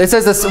 It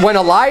says this, when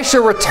Elisha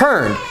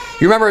returned,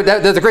 you remember,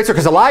 there's a great story,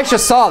 because Elisha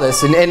saw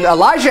this, and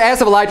Elijah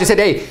asked of Elijah, said,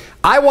 hey,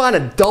 I want a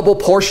double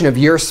portion of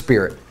your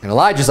spirit. And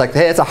Elijah's like,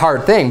 hey, that's a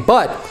hard thing,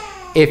 but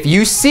if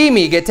you see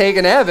me get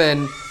taken to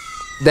heaven,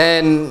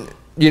 then,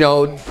 you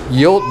know,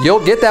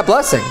 you'll get that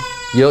blessing.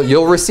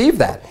 You'll receive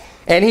that.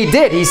 And he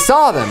did. He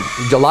saw them.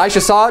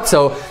 Elisha saw it,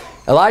 so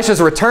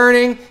Elisha's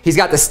returning. He's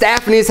got the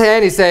staff in his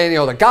hand. He's saying, you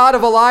know, the God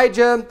of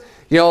Elijah,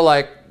 you know,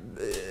 like,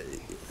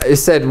 it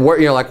said, you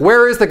know, like,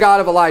 where is the God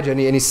of Elijah? And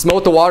he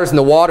smote the waters, and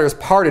the waters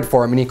parted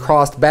for him, and he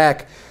crossed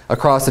back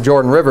across the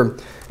Jordan River.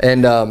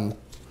 And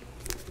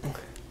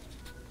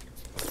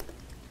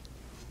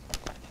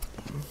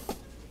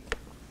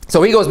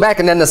so he goes back,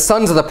 and then the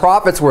sons of the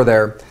prophets were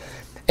there,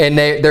 and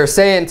they're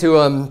saying to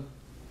him,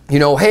 you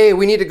know, hey,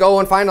 we need to go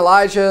and find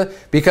Elijah,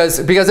 because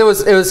it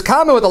was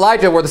common with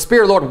Elijah where the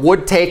Spirit of the Lord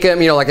would take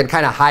him, you know, like, and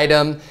kind of hide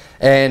him,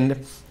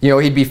 and you know,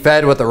 he'd be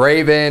fed with the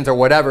ravens or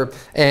whatever,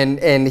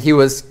 and he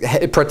was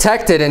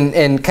protected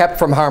and kept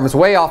from harm's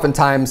way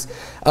oftentimes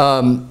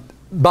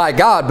by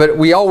God. But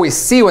we always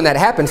see when that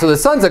happens. So the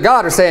sons of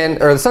God are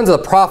saying, or the sons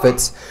of the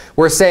prophets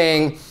were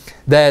saying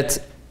that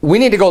we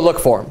need to go look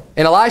for him.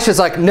 And Elisha's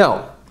like,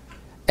 no.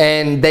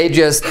 And they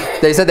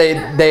said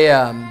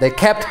they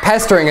kept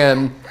pestering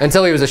him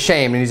until he was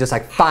ashamed, and he's just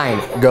like,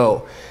 fine,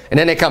 go. And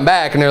then they come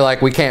back and they're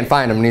like, we can't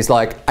find him. And he's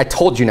like, I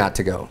told you not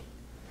to go.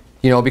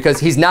 You know, because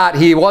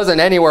he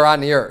wasn't anywhere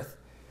on the earth.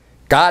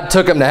 God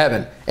took him to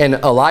heaven, and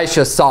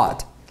Elisha saw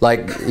it.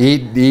 Like,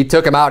 he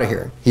took him out of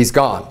here. He's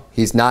gone.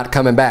 He's not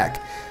coming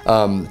back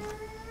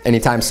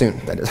anytime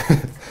soon, that is.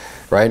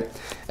 Right?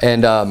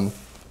 And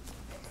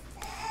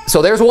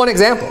so there's one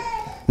example.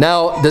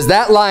 Now, does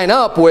that line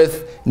up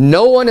with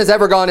no one has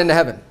ever gone into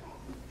heaven?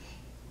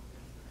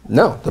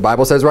 No. The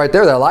Bible says right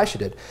there that Elisha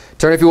did.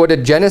 Turn, if you would, to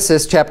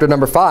Genesis chapter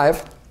number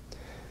 5.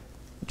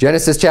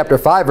 Genesis chapter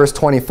 5, verse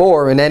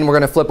 24, and then we're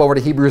going to flip over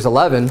to Hebrews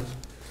 11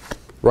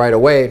 right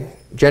away.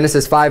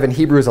 Genesis 5 and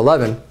Hebrews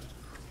 11.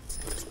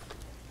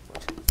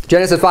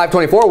 Genesis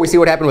 5:24, we see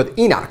what happened with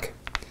Enoch.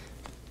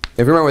 If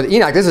you remember with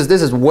Enoch, this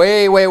is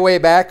way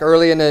back,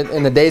 early in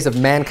the days of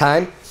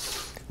mankind,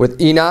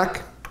 with Enoch.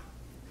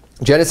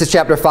 Genesis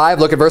chapter 5,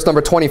 look at verse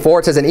number 24.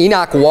 It says, and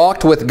Enoch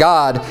walked with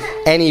God,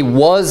 and he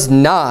was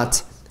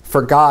not,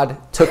 for God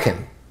took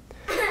him.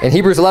 And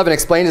Hebrews 11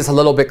 explains this a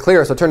little bit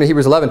clearer, so turn to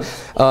Hebrews 11.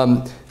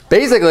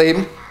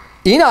 Basically,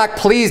 Enoch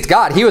pleased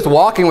God. He was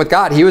walking with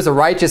God. He was a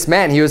righteous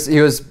man. He was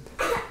you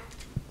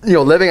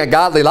know, living a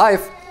godly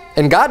life,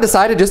 and God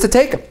decided just to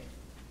take him.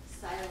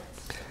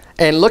 Silence.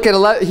 And look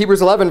at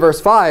Hebrews 11, verse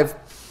 5.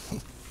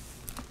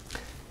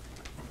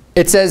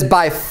 It says,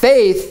 by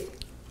faith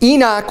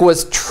Enoch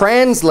was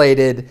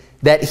translated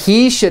that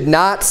he should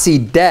not see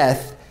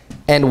death,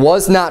 and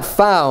was not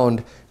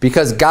found,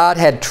 because God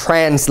had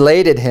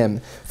translated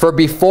him. For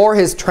before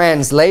his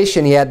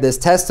translation he had this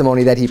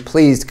testimony that he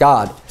pleased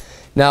God.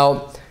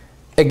 Now,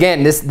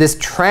 again, this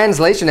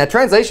translation, that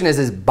translation is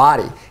his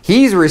body.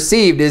 He's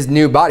received his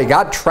new body.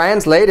 God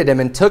translated him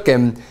and took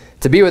him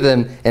to be with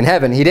him in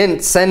heaven. He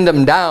didn't send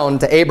him down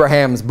to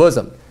Abraham's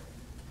bosom.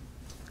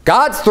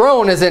 God's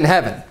throne is in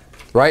heaven,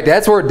 right?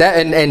 That's where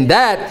and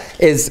that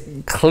is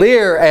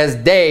clear as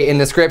day in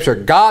the scripture.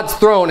 God's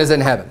throne is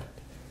in heaven.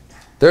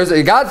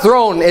 God's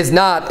throne is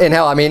not in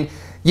hell. I mean,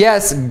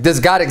 yes, does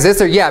God exist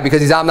there? Yeah,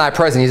 because he's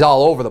omnipresent. He's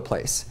all over the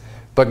place.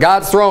 But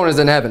God's throne is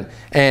in heaven.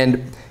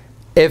 And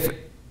if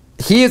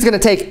he is going to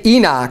take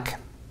Enoch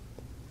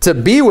to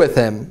be with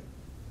him,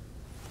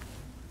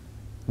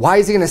 why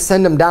is he going to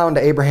send him down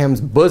to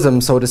Abraham's bosom,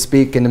 so to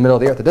speak, in the middle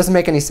of the earth? It doesn't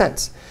make any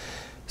sense.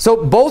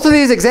 So both of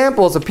these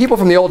examples of people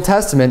from the Old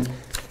Testament,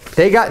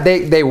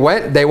 they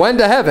went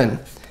to heaven,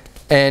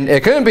 and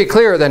it couldn't be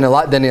clearer than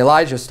the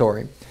Elijah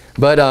story.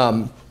 But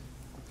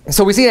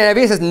so we see in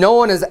NIV it says no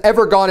one has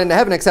ever gone into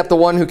heaven except the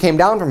one who came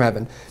down from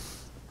heaven.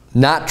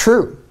 Not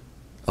true.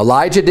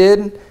 Elijah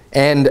did,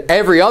 and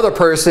every other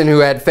person who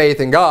had faith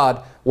in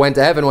God went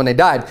to heaven when they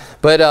died.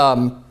 But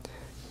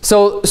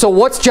so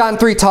what's John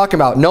 3 talking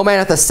about? No man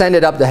hath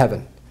ascended up to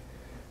heaven.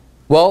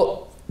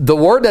 Well, the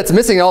word that's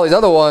missing in all these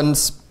other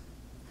ones,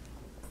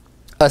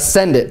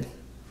 ascended,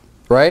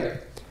 right?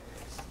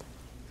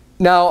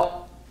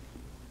 Now,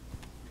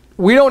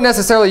 we don't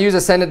necessarily use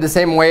ascended the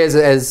same way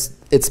as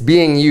it's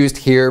being used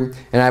here,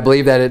 and I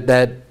believe that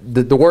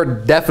the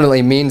word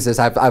definitely means this.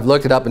 I've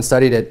looked it up and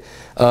studied it.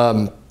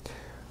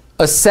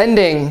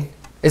 Ascending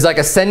is like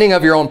ascending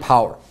of your own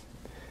power.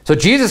 So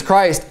Jesus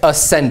Christ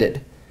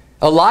ascended.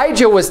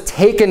 Elijah was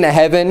taken to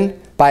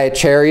heaven by a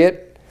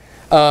chariot.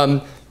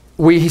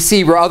 We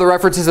see other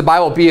references in the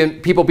Bible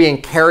people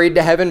being carried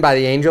to heaven by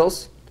the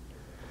angels.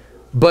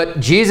 But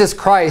Jesus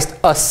Christ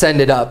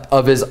ascended up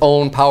of his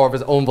own power, of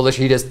his own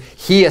volition.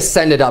 He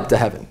ascended up to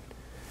heaven.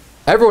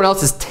 Everyone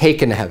else is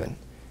taken to heaven.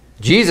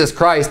 Jesus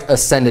Christ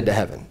ascended to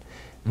heaven.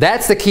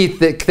 That's the key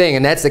thing,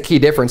 and that's the key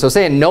difference. So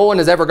saying no one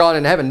has ever gone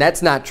into heaven,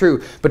 that's not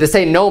true. But to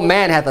say no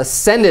man hath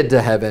ascended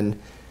to heaven,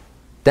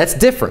 that's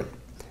different.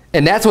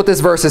 And that's what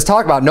this verse is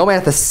talking about. No man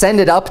hath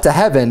ascended up to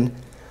heaven,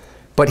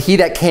 but he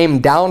that came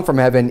down from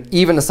heaven,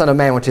 even the Son of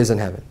Man which is in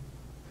heaven.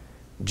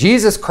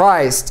 Jesus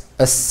Christ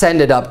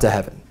ascended up to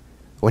heaven.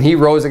 When he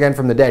rose again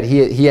from the dead,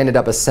 he ended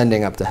up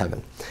ascending up to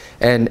heaven.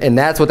 And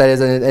that's what that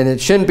is. And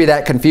it shouldn't be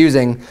that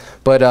confusing.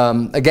 But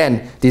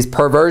again, these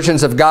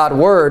perversions of God's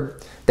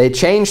word, they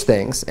change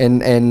things.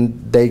 And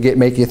they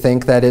make you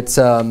think that it's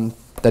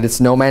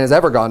no man has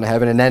ever gone to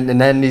heaven. And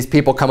then these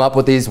people come up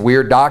with these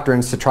weird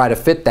doctrines to try to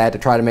fit that, to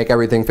try to make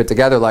everything fit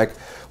together. Like,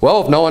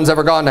 well, if no one's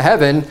ever gone to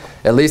heaven,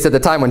 at least at the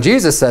time when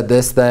Jesus said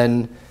this,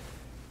 then,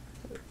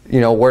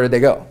 where did they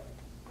go?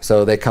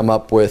 So they come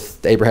up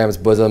with Abraham's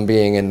bosom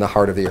being in the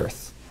heart of the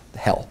earth.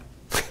 Hell.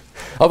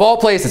 Of all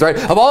places, right?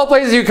 Of all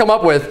places you come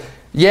up with,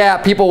 yeah,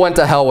 people went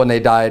to hell when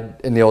they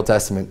died in the Old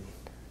Testament.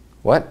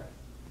 What?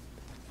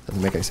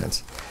 Doesn't make any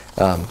sense.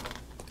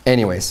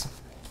 Anyways,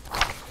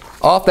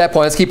 off that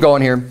point, let's keep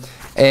going here.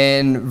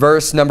 In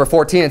verse number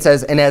 14, it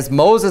says, and as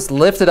Moses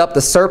lifted up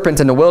the serpent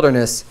in the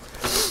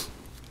wilderness,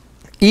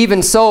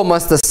 even so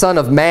must the Son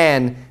of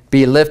Man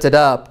be lifted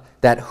up,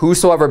 that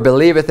whosoever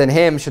believeth in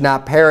him should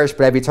not perish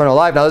but have eternal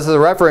life. Now this is a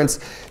reference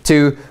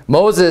to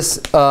Moses.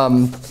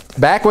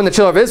 Back when the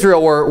children of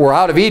Israel were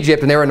out of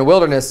Egypt and they were in the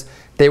wilderness,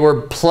 they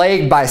were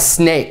plagued by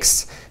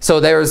snakes. So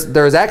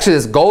there's actually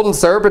this golden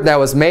serpent that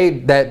was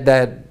made,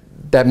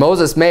 that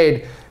Moses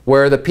made,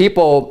 where the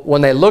people,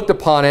 when they looked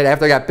upon it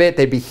after they got bit,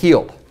 they'd be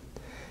healed.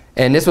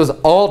 And this was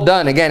all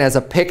done, again, as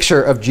a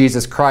picture of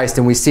Jesus Christ.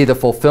 And we see the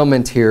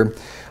fulfillment here.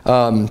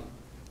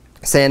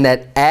 Saying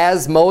that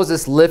as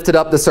Moses lifted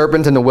up the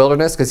serpent in the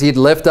wilderness, because he'd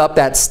lift up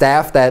that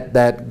staff,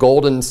 that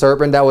golden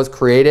serpent that was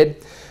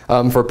created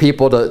for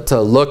people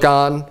to look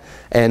on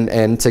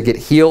and to get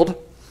healed,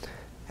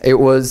 it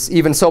was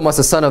even so must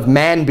the Son of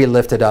Man be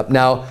lifted up.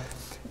 Now,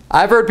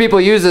 I've heard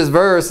people use this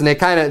verse and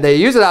they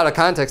use it out of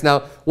context.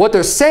 Now, what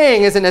they're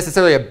saying isn't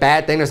necessarily a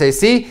bad thing. They say,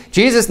 see,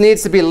 Jesus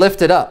needs to be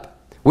lifted up.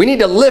 We need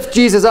to lift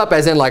Jesus up,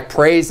 as in like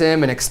praise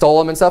him and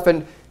extol him and stuff.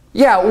 And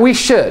yeah, we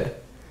should.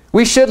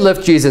 We should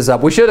lift Jesus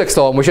up. We should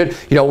extol him. We should,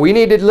 we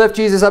need to lift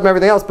Jesus up and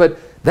everything else. But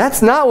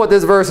that's not what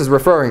this verse is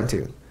referring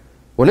to.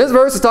 When this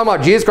verse is talking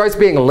about Jesus Christ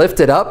being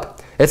lifted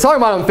up, it's talking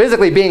about him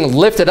physically being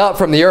lifted up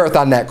from the earth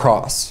on that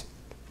cross.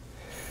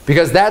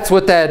 Because that's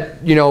what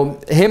that,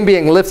 him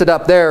being lifted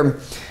up there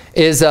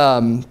is,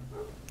 I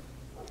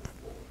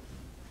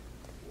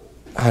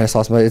just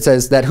lost my, it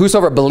says that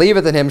whosoever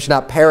believeth in him should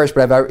not perish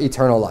but have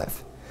eternal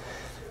life.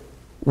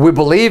 We're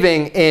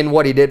believing in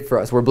what he did for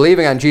us. We're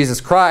believing on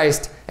Jesus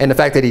Christ and the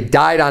fact that he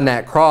died on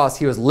that cross.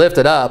 He was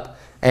lifted up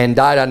and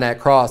died on that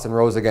cross and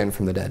rose again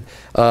from the dead.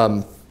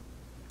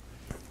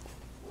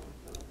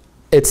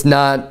 It's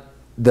not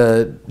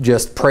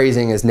just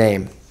praising his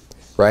name,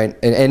 right?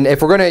 And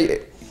if we're going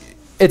to,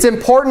 it's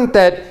important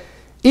that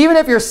even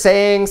if you're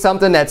saying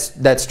something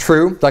that's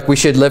true, like we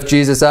should lift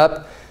Jesus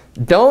up,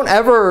 don't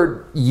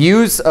ever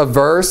use a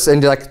verse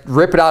and like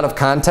rip it out of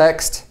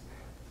context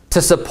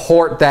to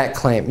support that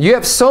claim. You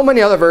have so many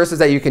other verses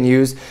that you can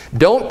use.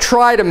 Don't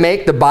try to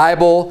make the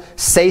Bible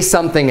say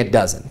something it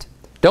doesn't.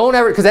 Don't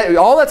ever, because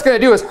all that's going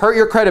to do is hurt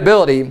your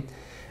credibility,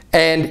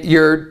 and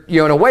you're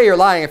in a way you're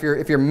lying if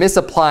you're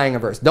misapplying a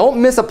verse.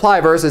 Don't misapply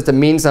verses to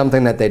mean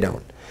something that they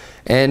don't.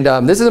 And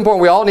this is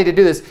important. We all need to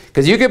do this,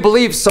 because you could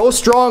believe so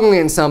strongly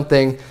in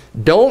something.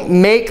 Don't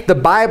make the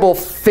Bible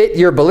fit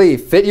your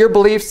belief. Fit your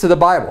beliefs to the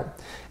Bible.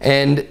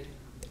 And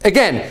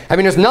again, I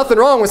mean, there's nothing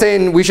wrong with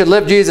saying we should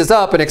lift Jesus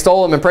up and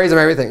extol him and praise him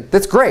and everything.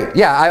 That's great.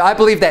 Yeah, I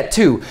believe that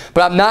too.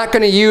 But I'm not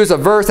going to use a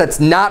verse that's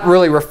not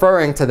really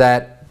referring to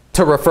that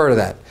to refer to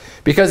that.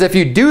 Because if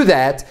you do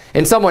that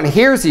and someone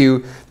hears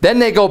you, then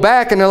they go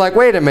back and they're like,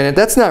 wait a minute,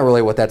 that's not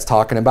really what that's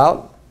talking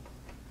about.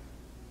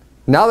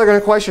 Now they're going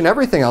to question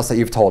everything else that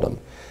you've told them.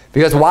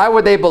 Because why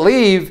would they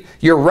believe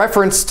your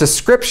reference to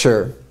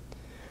Scripture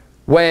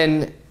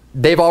when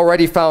they've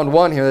already found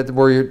one here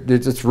where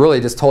it's really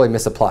just totally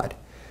misapplied?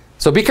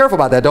 So be careful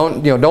about that.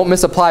 Don't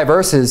misapply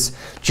verses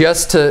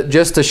just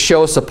to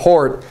show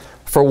support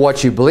for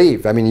what you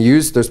believe. I mean,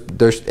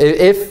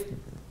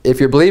 if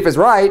your belief is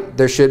right,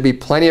 there should be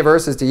plenty of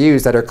verses to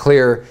use that are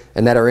clear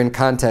and that are in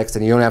context,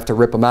 and you don't have to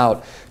rip them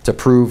out to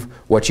prove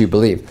what you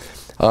believe.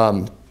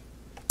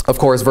 Of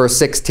course, verse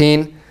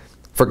 16,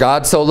 for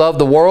God so loved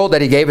the world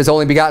that he gave his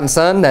only begotten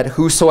Son, that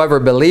whosoever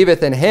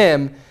believeth in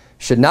him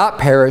should not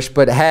perish,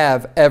 but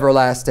have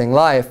everlasting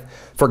life.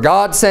 For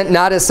God sent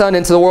not his Son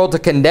into the world to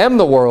condemn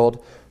the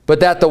world, but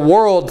that the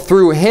world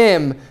through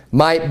him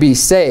might be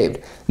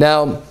saved.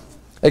 Now,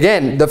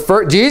 again,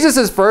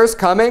 Jesus' first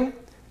coming,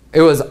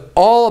 it was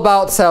all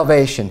about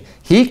salvation.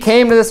 He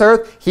came to this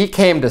earth. He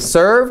came to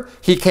serve.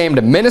 He came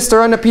to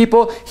minister unto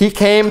people. He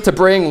came to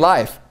bring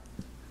life.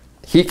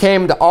 He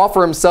came to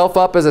offer himself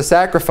up as a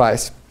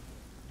sacrifice.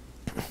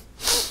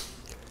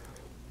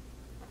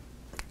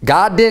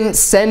 God didn't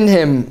send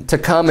him to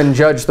come and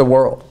judge the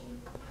world.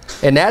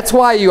 And that's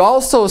why you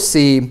also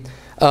see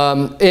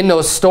in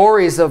those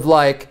stories of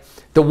like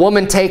the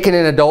woman taken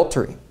in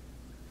adultery,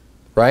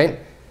 right?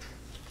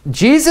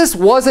 Jesus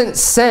wasn't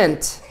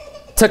sent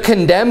to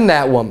condemn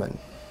that woman.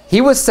 He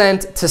was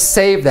sent to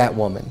save that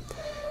woman.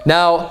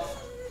 Now,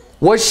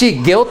 was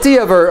she guilty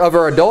of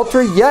her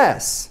adultery?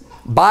 Yes.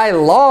 By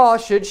law,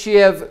 should she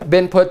have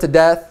been put to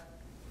death?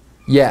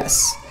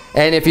 Yes.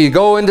 And if you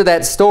go into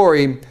that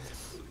story,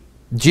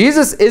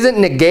 Jesus isn't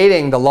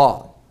negating the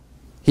law.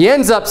 He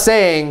ends up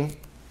saying,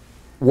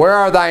 where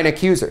are thine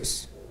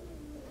accusers?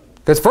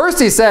 Because first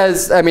he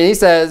says,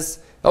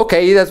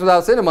 okay, he that's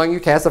without sin among you,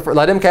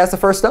 let him cast the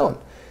first stone.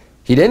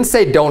 He didn't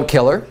say don't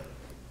kill her.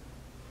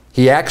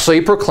 He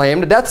actually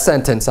proclaimed a death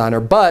sentence on her,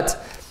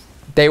 but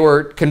they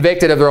were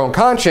convicted of their own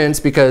conscience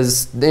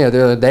because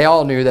they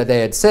all knew that they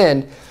had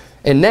sinned.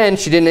 And then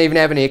she didn't even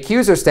have any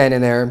accuser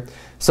standing there.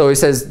 So he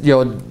says,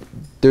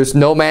 there's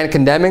no man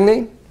condemning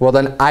thee. Well,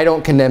 then I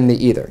don't condemn thee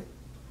either.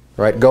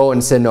 Right? Go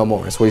and sin no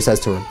more. That's what he says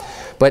to her.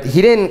 But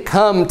he didn't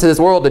come to this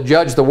world to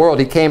judge the world.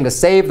 He came to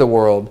save the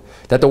world,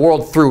 that the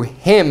world through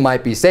him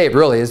might be saved.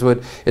 Really is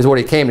what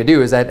he came to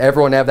do, is that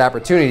everyone have the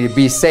opportunity to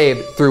be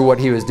saved through what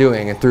he was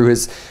doing and through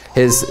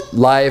his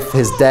life,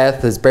 his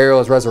death, his burial,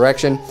 his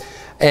resurrection.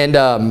 And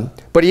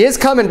but he is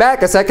coming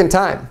back a second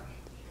time.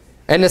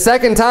 And the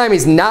second time,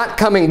 he's not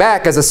coming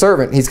back as a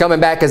servant. He's coming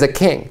back as a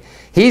king.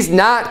 He's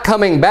not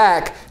coming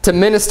back to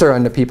minister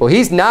unto people.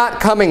 He's not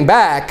coming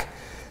back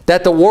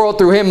that the world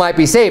through him might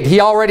be saved. He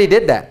already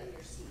did that.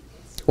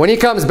 When he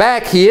comes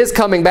back, he is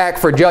coming back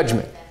for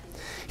judgment.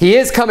 He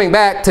is coming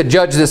back to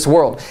judge this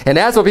world. And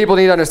that's what people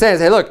need to understand.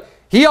 Is, hey, look,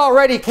 he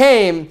already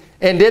came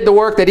and did the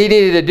work that he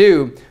needed to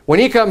do. When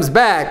he comes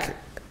back,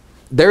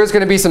 there's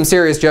going to be some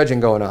serious judging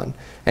going on.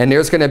 And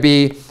there's going to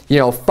be,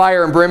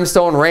 fire and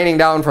brimstone raining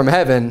down from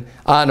heaven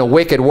on a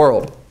wicked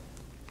world.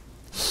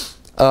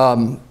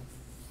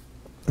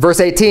 Verse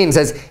 18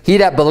 says, he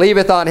that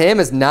believeth on him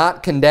is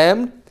not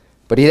condemned,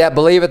 but he that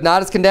believeth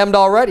not is condemned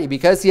already,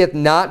 because he hath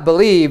not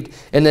believed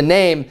in the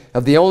name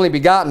of the only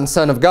begotten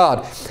Son of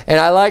God. And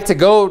I like to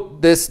go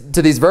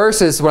to these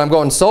verses when I'm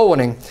going soul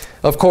winning.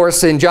 Of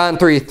course, in John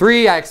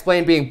 3:3, I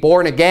explained being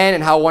born again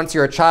and how once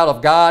you're a child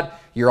of God,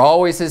 you're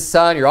always his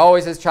son, you're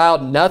always his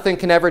child. Nothing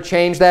can ever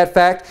change that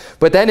fact.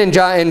 But then in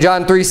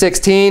John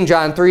 3:16,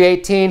 John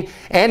 3:18,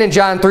 and in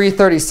John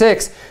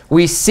 3:36,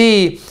 we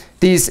see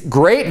these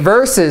great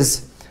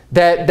verses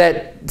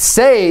that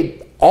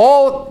say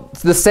all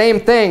the same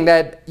thing,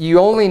 that you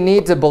only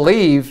need to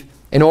believe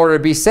in order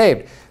to be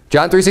saved.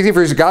 John 3:16,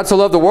 for God so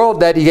loved the world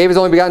that he gave his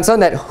only begotten Son,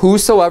 that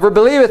whosoever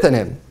believeth in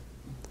him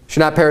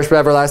should not perish but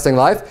have everlasting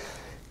life.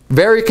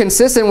 Very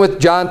consistent with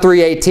John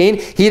 3:18,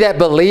 he that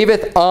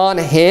believeth on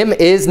him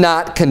is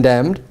not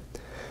condemned,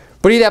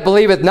 but he that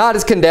believeth not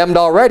is condemned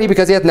already,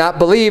 because he hath not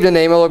believed in the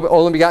name of the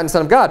only begotten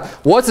Son of God.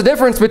 What's the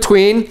difference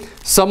between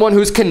someone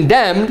who's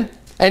condemned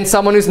and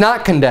someone who's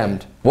not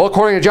condemned? Well,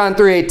 according to John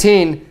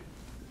 3:18,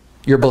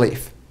 your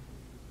belief.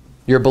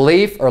 Your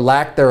belief or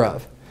lack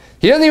thereof.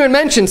 He doesn't even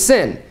mention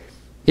sin.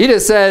 He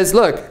just says,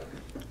 look,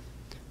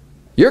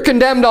 you're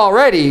condemned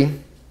already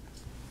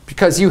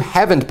because you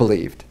haven't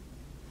believed.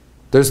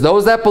 There's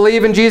those that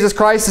believe in Jesus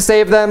Christ to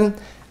save them,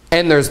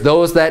 and there's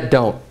those that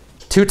don't.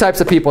 Two types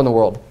of people in the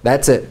world.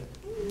 That's it.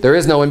 There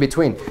is no in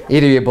between.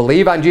 Either you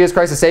believe on Jesus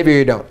Christ to save you or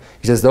you don't.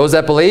 He says, those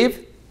that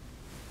believe,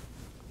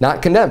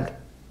 not condemned.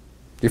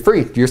 You're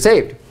free. You're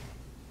saved.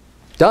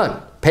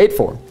 Done. Paid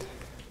for.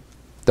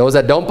 Those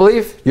that don't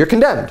believe, you're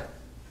condemned.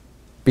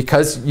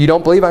 Because you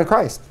don't believe on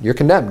Christ. You're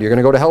condemned. You're going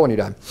to go to hell when you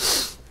die.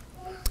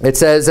 It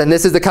says, and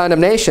this is the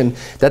condemnation,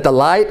 that the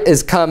light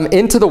is come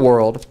into the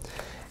world,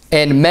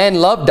 and men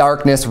love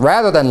darkness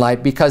rather than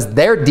light, because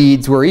their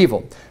deeds were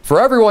evil. For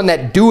everyone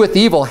that doeth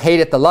evil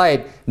hateth the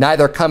light,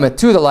 neither cometh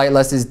to the light,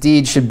 lest his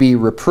deeds should be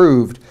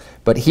reproved.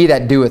 But he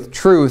that doeth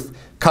truth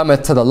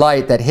cometh to the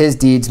light, that his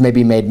deeds may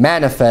be made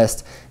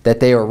manifest, that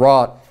they are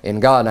wrought in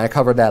God. And I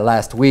covered that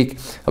last week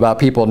about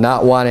people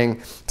not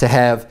wanting to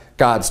have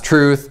God's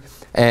truth.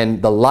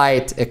 and the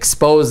light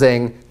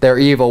exposing their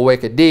evil,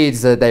 wicked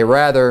deeds, that they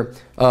rather,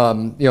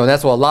 you know,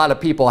 that's what a lot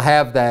of people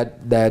have,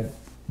 that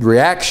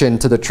reaction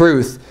to the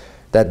truth,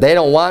 that they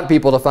don't want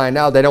people to find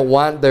out. They don't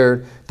want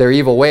their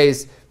evil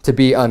ways to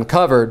be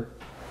uncovered.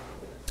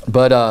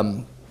 But,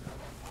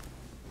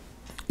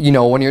 you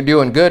know, when you're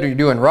doing good or you're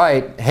doing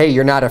right, hey,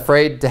 you're not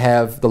afraid to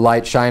have the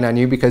light shine on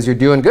you because you're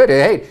doing good.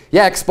 Hey,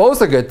 yeah, expose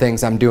the good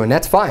things I'm doing.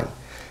 That's fine.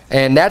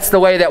 And that's the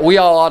way that we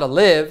all ought to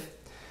live.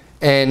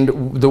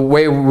 And the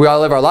way we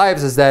all live our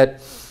lives is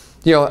that,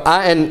 you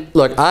know,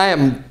 look, I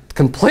am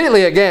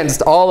completely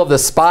against all of the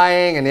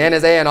spying and the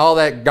NSA and all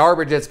that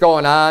garbage that's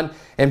going on.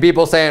 And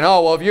people saying,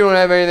 oh, well, if you don't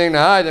have anything to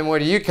hide, then what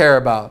do you care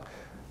about?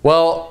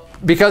 Well,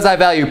 because I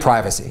value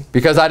privacy.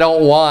 Because I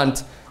don't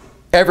want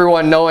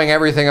everyone knowing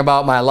everything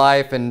about my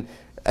life. And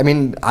I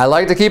mean, I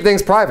like to keep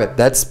things private.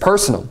 That's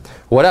personal,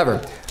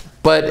 whatever.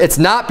 But it's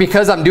not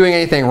because I'm doing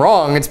anything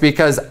wrong. It's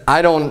because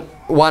I don't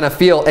want to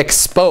feel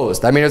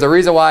exposed. I mean, there's a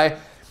reason why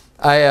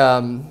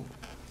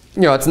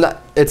you know,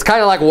 it's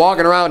kind of like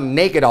walking around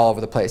naked all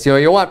over the place. You know,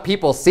 you want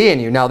people seeing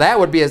you. Now, that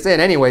would be a sin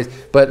anyways.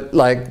 But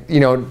like, you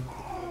know,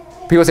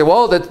 people say,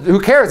 well, who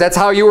cares? That's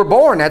how you were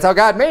born. That's how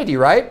God made you,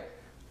 right?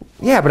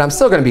 Yeah, but I'm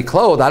still going to be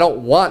clothed. I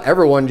don't want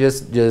everyone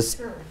just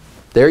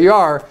there you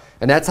are.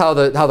 And that's how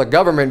the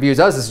government views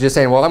us, is just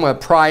saying, well, I'm going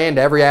to pry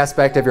into every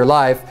aspect of your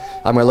life.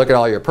 I'm going to look at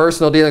all your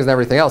personal dealings and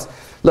everything else.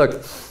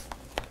 Look,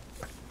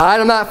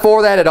 I'm not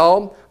for that at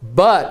all,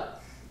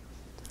 but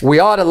we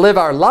ought to live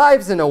our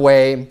lives in a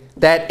way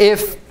that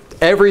if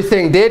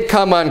everything did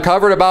come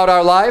uncovered about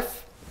our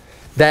life,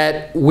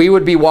 that we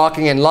would be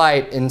walking in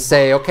light and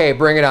say, okay,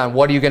 bring it on.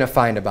 What are you going to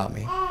find about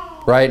me?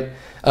 Right?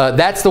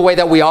 That's the way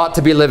that we ought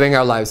to be living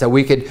our lives, that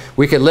we could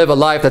live a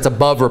life that's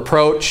above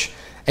reproach.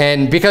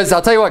 And because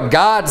I'll tell you what,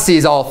 God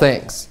sees all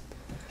things.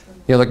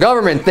 You know, the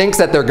government thinks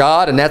that they're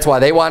God, and that's why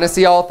they want to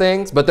see all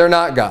things, but they're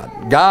not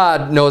God.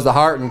 God knows the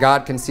heart, and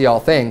God can see all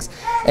things.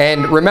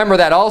 And remember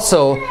that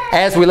also,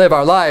 as we live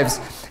our lives,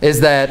 is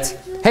that,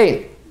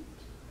 hey,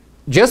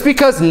 just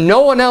because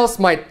no one else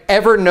might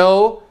ever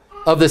know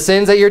of the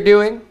sins that you're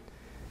doing,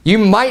 you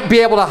might be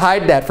able to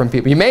hide that from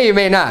people. You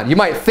may not. You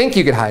might think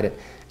you could hide it.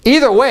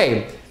 Either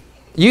way,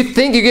 you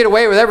think you get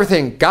away with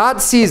everything.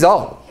 God sees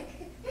all.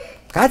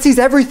 God sees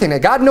everything.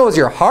 God knows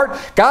your heart.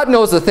 God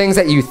knows the things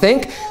that you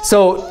think.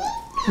 So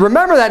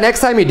remember that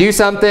next time you do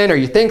something or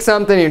you think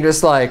something, you're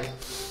just like,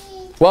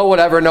 well,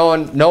 whatever. No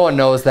one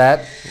knows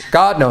that.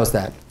 God knows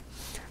that.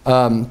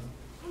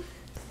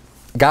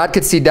 God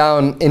could see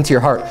down into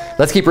your heart.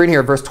 Let's keep reading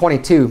here, verse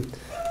 22.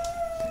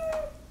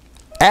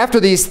 After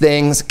these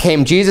things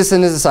came Jesus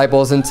and his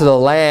disciples into the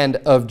land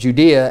of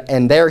Judea,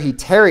 and there he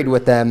tarried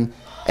with them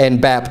and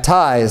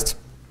baptized.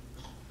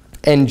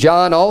 And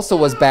John also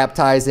was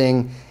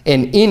baptizing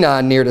in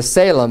Enon near to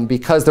Salem,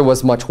 because there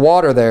was much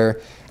water there.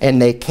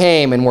 And they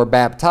came and were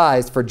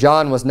baptized, for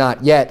John was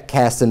not yet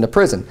cast into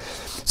prison.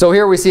 So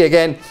here we see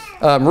again,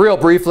 real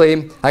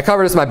briefly, I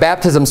covered this in my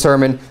baptism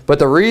sermon, but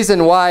the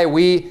reason why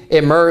we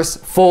immerse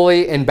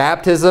fully in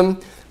baptism,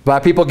 why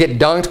people get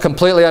dunked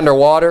completely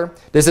underwater,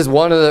 this is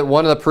one of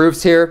the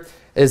proofs here,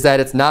 is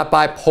that it's not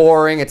by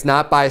pouring, it's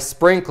not by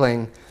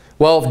sprinkling.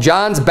 Well, if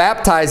John's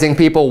baptizing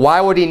people, why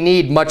would he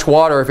need much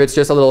water if it's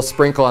just a little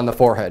sprinkle on the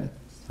forehead,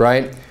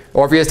 right?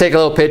 Or if you just take a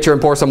little pitcher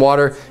and pour some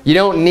water, you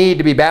don't need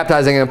to be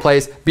baptizing in a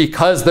place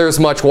because there's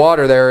much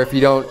water there if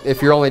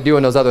you're only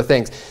doing those other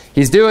things.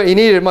 He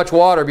needed much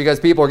water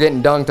because people are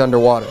getting dunked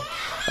underwater.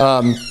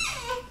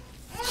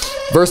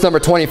 Verse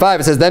number 25,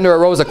 it says, Then there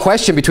arose a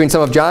question between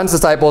some of John's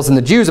disciples and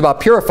the Jews about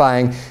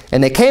purifying.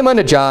 And they came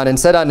unto John and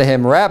said unto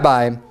him,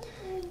 Rabbi,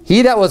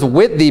 he that was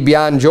with thee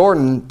beyond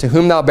Jordan, to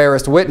whom thou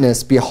bearest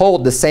witness,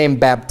 behold, the same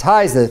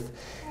baptizeth,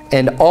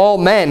 and all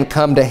men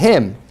come to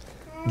him.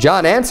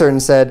 John answered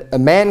and said, A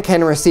man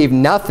can receive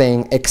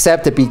nothing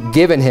except it be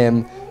given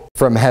him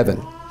from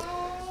heaven.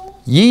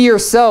 Ye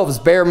yourselves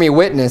bear me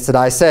witness that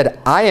I said,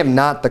 I am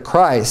not the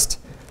Christ,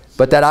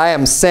 but that I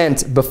am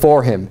sent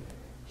before him.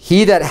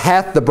 He that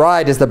hath the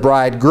bride is the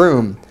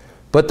bridegroom,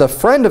 but the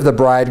friend of the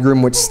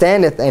bridegroom which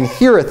standeth and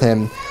heareth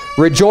him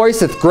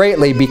rejoiceth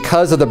greatly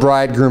because of the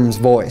bridegroom's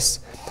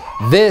voice.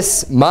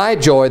 This my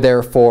joy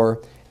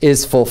therefore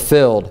is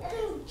fulfilled.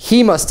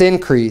 He must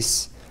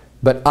increase,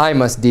 but I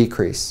must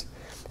decrease.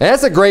 And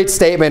that's a great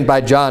statement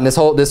by John, this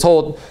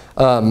whole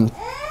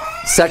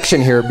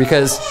section here,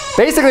 because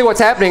basically what's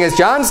happening is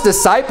John's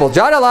disciple,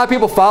 John had a lot of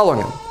people following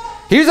him.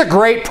 He was a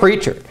great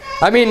preacher.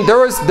 I mean, there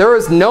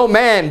was no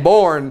man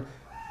born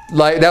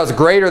like that was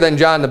greater than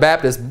John the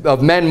Baptist,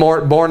 of men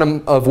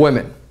born of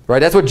women, right?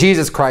 That's what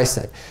Jesus Christ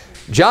said.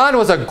 John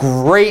was a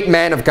great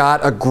man of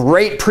God, a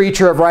great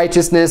preacher of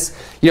righteousness.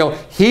 You know,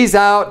 he's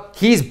out,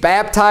 he's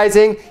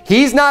baptizing.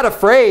 He's not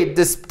afraid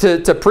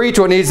to preach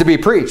what needs to be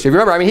preached. If you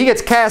remember, I mean, he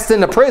gets cast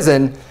into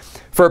prison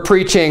for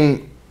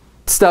preaching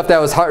stuff that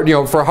was hard, you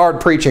know, for hard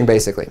preaching,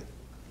 basically.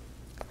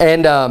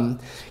 And,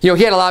 you know,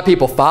 he had a lot of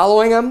people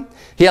following him.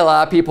 He had a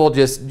lot of people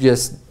just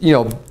you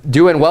know,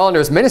 doing well under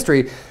his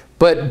ministry.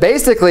 But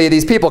basically,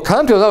 these people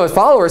come to his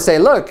followers, say,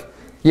 look,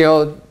 you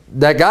know,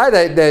 that guy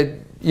that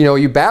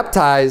you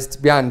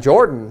baptized beyond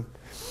Jordan,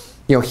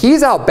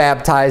 he's out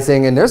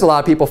baptizing and there's a lot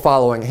of people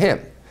following him.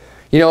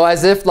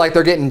 As if like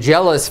they're getting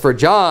jealous for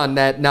John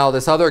that now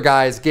this other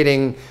guy is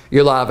getting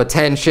a lot of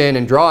attention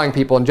and drawing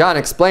people. And John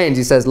explains,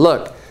 he says,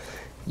 look,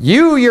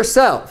 you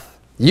yourself,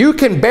 you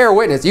can bear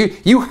witness.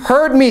 You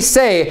heard me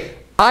say,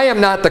 I am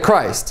not the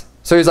Christ.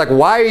 So he's like,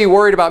 why are you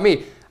worried about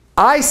me?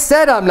 I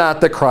said I'm not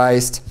the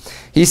Christ.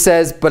 He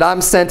says, but I'm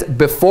sent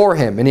before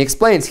him. And he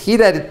explains, he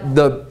that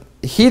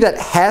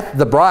hath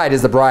the bride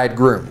is the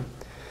bridegroom.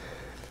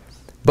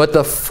 But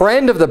the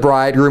friend of the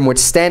bridegroom which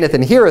standeth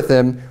and heareth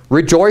him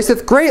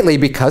rejoiceth greatly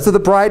because of the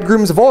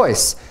bridegroom's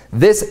voice.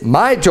 This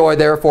my joy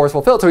therefore is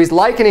fulfilled. So he's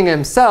likening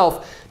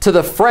himself to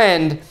the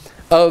friend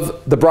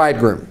of the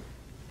bridegroom,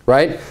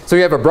 right? So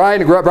you have a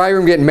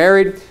bridegroom getting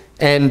married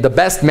and the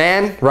best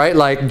man, right?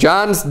 Like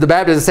John the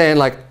Baptist is saying,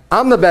 like,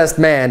 I'm the best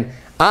man.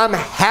 I'm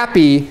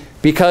happy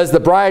because the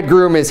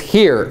bridegroom is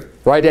here,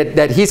 right?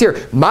 That he's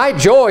here. My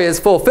joy is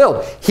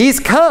fulfilled. He's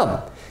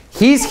come.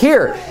 He's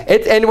here.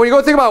 And when you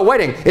go think about a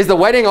wedding, is the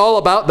wedding all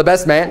about the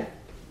best man?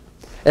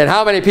 And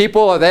how many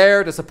people are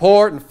there to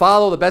support and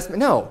follow the best man?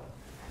 No.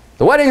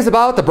 The wedding is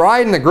about the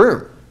bride and the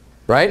groom,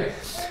 right?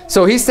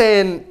 So he's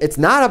saying, it's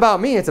not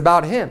about me, it's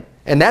about him.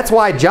 And that's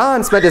why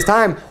John spent his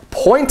time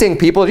pointing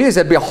people to Jesus. He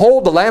said,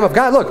 behold the Lamb of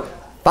God. Look,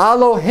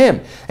 follow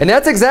him. And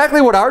that's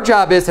exactly what our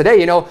job is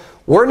today.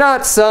 We're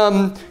not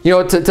some,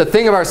 to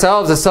think of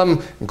ourselves as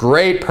some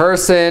great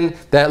person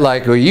that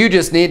like, well, you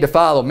just need to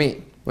follow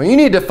me. Well, you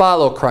need to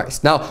follow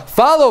Christ. Now,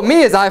 follow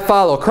me as I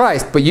follow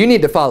Christ, but you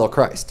need to follow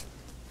Christ,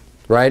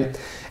 right?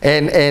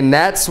 And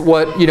that's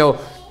what,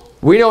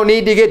 we don't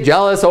need to get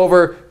jealous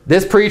over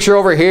this preacher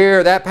over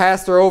here, that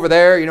pastor over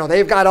there.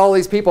 They've got all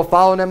these people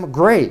following them.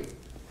 Great.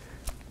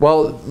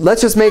 Well,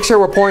 let's just make sure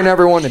we're pointing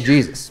everyone to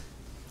Jesus.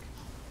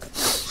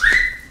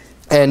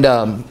 And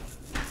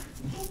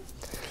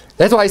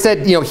that's why I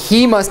said,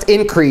 he must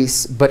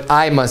increase, but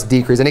I must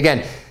decrease. And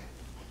again,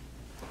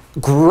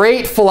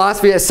 great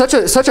philosophy. It's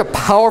such a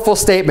powerful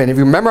statement. If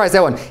you memorize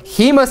that one,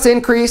 he must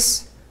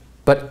increase,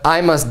 but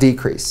I must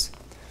decrease.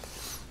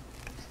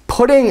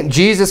 Putting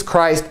Jesus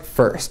Christ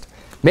first,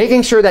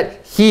 making sure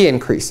that he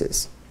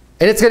increases.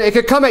 And it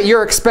could come at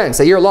your expense,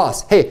 at your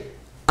loss. Hey,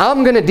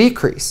 I'm going to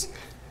decrease.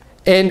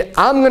 And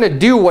I'm going to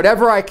do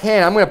whatever I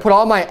can. I'm going to put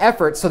all my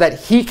effort so that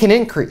he can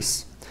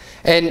increase.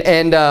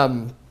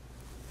 And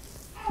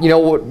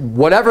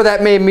whatever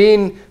that may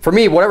mean for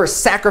me, whatever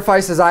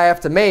sacrifices I have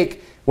to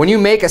make, when you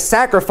make a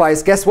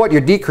sacrifice, guess what? You're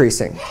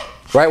decreasing,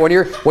 right? When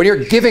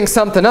you're giving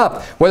something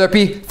up, whether it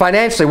be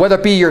financially, whether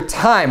it be your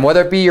time,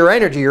 whether it be your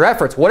energy, your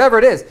efforts, whatever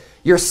it is,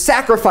 you're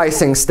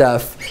sacrificing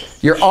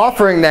stuff. You're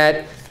offering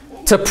that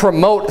to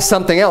promote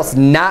something else,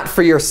 not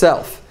for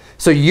yourself.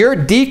 So you're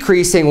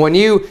decreasing when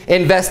you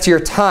invest your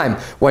time,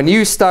 when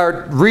you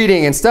start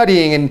reading and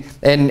studying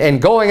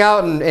and going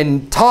out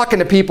and talking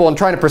to people and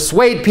trying to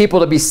persuade people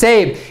to be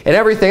saved and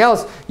everything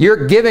else.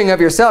 You're giving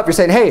of yourself. You're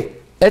saying, hey,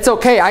 it's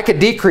okay, I could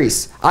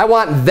decrease. I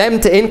want them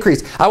to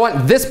increase. I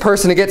want this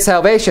person to get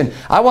salvation.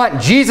 I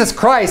want Jesus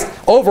Christ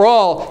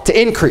overall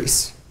to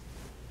increase.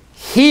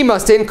 He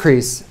must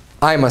increase,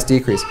 I must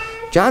decrease.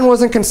 John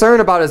wasn't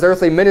concerned about his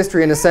earthly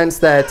ministry in the sense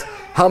that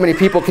how many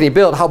people can he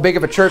build? How big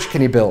of a church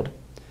can he build?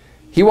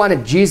 He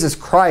wanted Jesus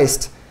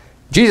Christ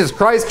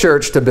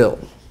church to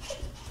build.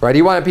 Right?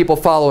 He wanted people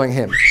following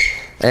him.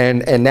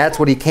 And that's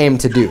what he came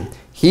to do.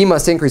 He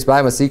must increase, but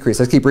I must decrease.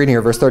 Let's keep reading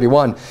here. Verse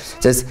 31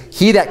 says,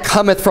 he that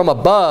cometh from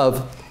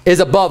above is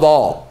above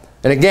all.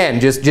 And again,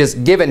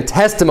 just giving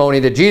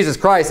testimony to Jesus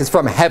Christ is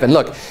from heaven.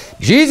 Look,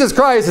 Jesus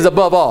Christ is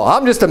above all.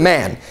 I'm just a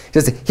man. He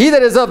says, he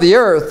that is of the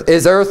earth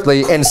is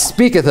earthly and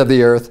speaketh of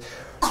the earth.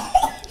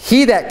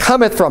 He that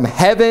cometh from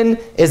heaven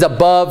is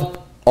above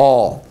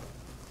all.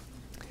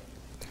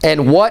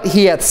 And what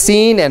he hath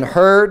seen and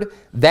heard,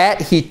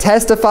 that he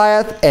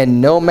testifieth,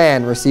 and no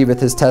man receiveth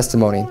his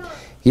testimony.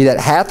 He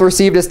that hath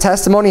received his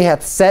testimony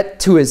hath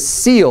set to his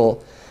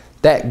seal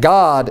that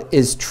God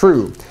is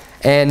true.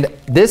 And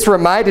this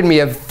reminded me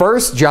of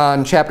 1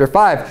 John chapter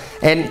 5.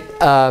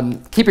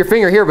 And keep your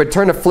finger here, but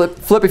turn to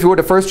flip if you would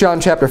to 1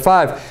 John chapter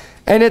 5.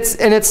 And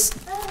it's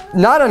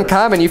not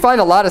uncommon. You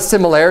find a lot of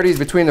similarities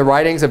between the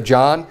writings of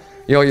John.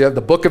 You have the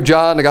book of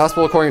John, the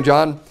Gospel according to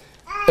John,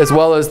 as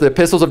well as the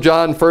epistles of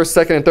John,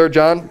 1st, 2nd, and 3rd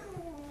John.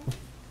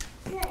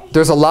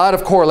 There's a lot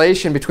of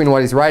correlation between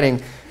what he's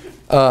writing.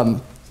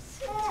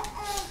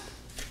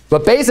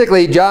 But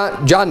basically,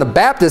 John the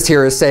Baptist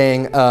here is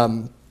saying,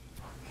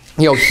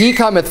 he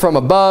cometh from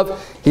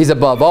above, he's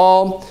above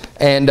all,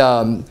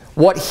 and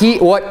what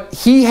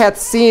he hath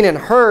seen and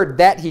heard,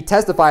 that he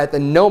testifieth,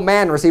 and no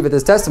man receiveth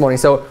his testimony.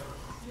 So,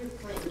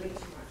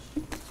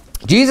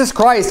 Jesus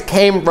Christ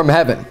came from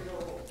heaven.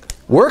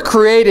 We're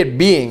created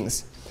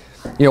beings.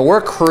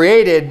 We're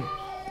created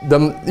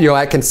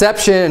at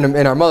conception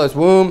in our mother's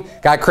womb.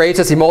 God creates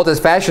us, he molds us,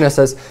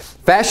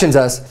 fashions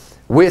us.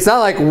 It's not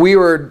like we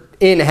were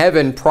in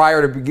heaven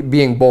prior to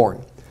being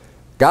born.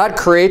 God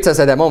creates us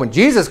at that moment.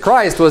 Jesus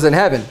Christ was in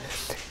heaven.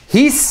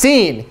 He's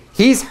seen,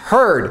 he's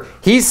heard,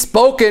 he's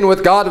spoken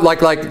with God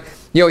like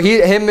You know,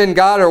 him and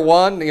God are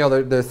one. You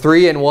know, they're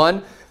three in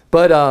one.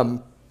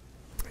 But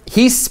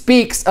he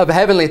speaks of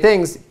heavenly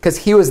things because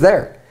he was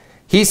there.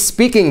 He's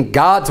speaking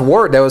God's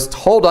word that was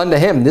told unto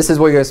him. This is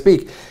what you're going to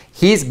speak.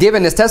 He's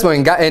given his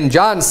testimony. And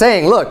John's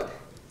saying, look,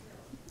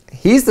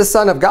 he's the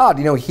Son of God.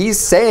 You know, he's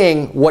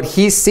saying what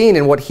he's seen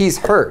and what he's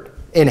heard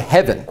in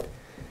heaven.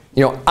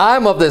 You know,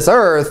 I'm of this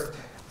earth.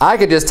 I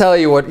could just tell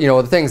you what, you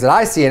know, the things that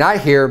I see and I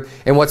hear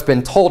and what's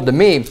been told to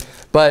me.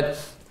 But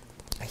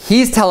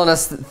he's telling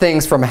us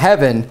things from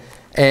heaven.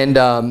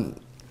 And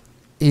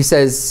he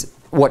says,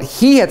 what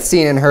he had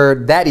seen and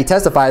heard, that he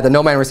testified, that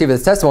no man received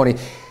his testimony.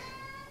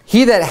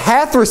 He that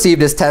hath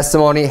received his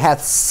testimony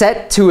hath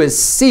set to his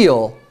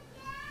seal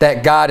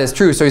that God is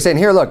true. So he's saying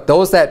here, look,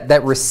 those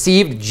that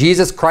received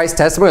Jesus Christ's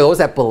testimony, those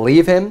that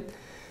believe him,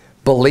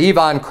 believe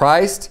on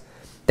Christ,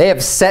 they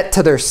have set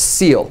to their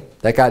seal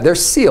that God, they're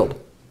sealed,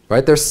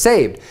 right? They're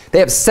saved. They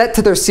have set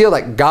to their seal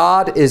that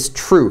God is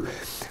true.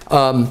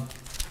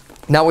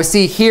 Now we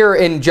see here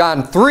in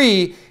John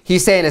 3,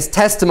 he's saying his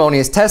testimony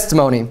is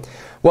testimony.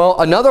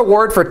 Well, another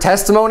word for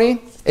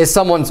testimony is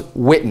someone's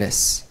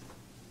witness,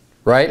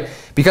 right?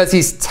 Because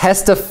he's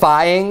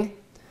testifying,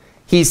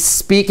 he's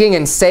speaking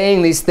and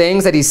saying these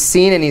things that he's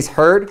seen and he's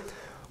heard.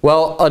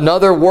 Well,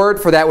 another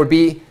word for that would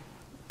be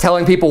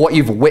telling people what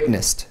you've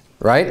witnessed,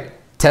 right?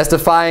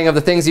 Testifying of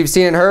the things you've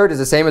seen and heard is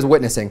the same as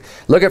witnessing.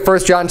 Look at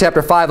 1 John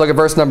chapter 5, look at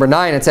verse number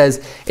 9. It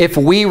says, if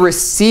we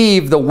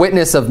receive the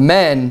witness of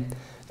men,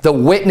 the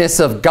witness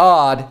of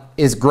God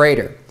is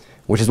greater.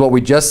 Which is what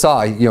we just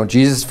saw, you know,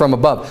 Jesus from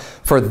above.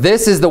 For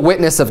this is the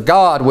witness of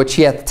God, which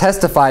he hath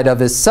testified of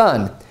his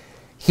Son.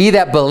 He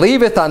that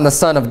believeth on the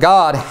Son of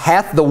God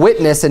hath the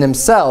witness in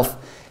himself.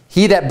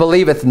 He that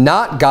believeth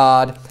not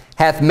God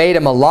hath made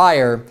him a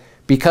liar,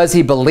 because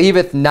he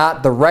believeth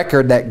not the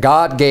record that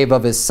God gave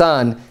of his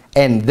Son.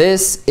 And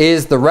this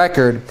is the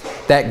record,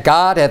 that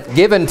God hath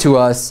given to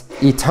us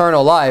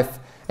eternal life,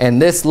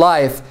 and this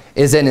life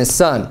is in his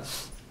Son.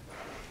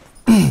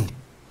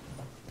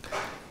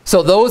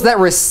 So those that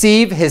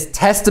receive his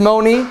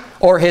testimony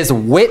or his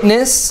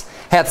witness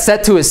hath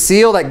set to his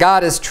seal that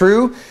God is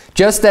true,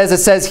 just as it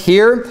says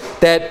here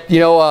that, you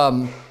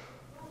know,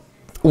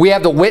 we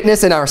have the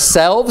witness in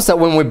ourselves that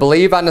when we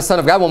believe on the Son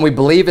of God, when we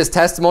believe his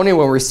testimony,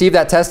 when we receive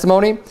that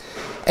testimony.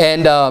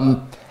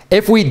 And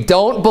if we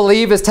don't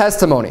believe his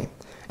testimony,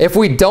 if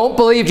we don't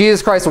believe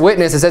Jesus Christ's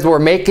witness, it says we're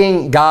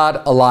making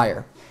God a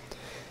liar.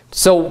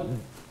 So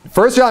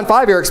 1 John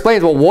 5 here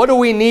explains, well, what do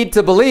we need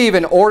to believe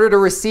in order to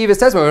receive his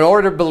testimony, in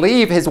order to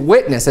believe his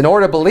witness, in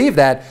order to believe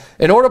that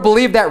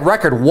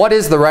record? What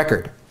is the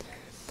record?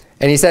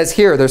 And he says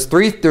here, there's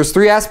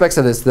three aspects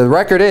of this. The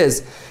record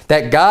is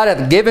that God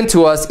hath given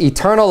to us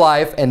eternal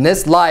life, and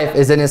this life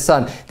is in his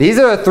Son. These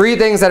are the three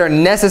things that are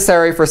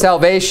necessary for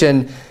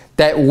salvation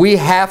that we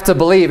have to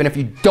believe. And if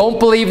you don't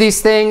believe these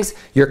things,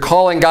 you're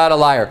calling God a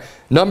liar.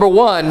 Number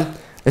one,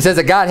 it says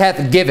that God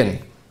hath given.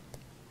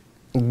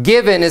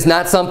 Given is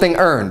not something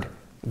earned.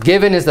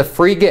 Given is a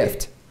free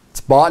gift.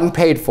 It's bought and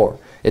paid for.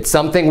 It's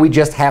something we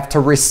just have to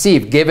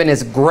receive. Given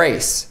is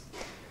grace.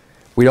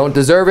 We don't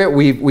deserve it.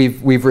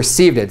 We've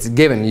received it. It's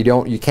given.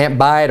 You can't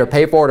buy it or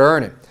pay for it or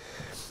earn it.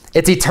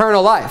 It's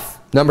eternal life.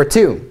 Number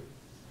two,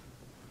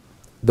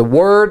 the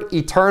word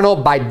eternal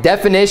by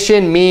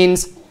definition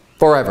means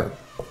forever.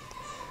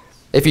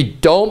 If you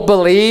don't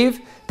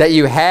believe that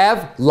you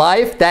have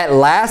life that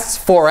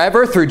lasts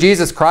forever through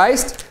Jesus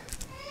Christ,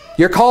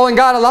 you're calling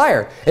God a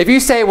liar. If you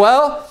say,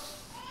 well,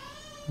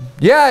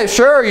 yeah,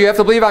 sure, you have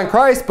to believe on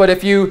Christ, but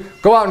if you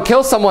go out and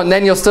kill someone,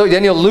 then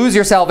you'll lose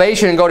your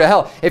salvation and go to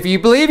hell. If you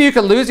believe you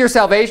can lose your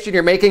salvation,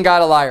 you're making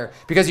God a liar,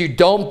 because you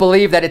don't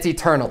believe that it's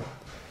eternal.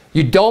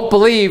 You don't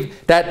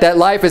believe that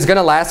life is going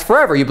to last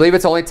forever. You believe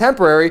it's only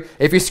temporary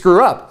if you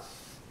screw up.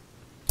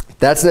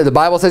 The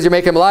Bible says you're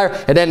making him a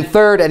liar. And then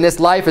third, and this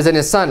life is in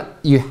his Son.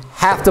 You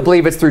have to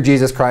believe it's through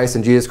Jesus Christ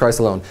and Jesus Christ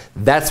alone.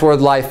 That's where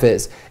life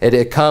is.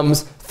 It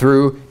comes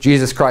through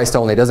Jesus Christ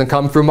only. It doesn't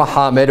come through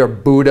Muhammad or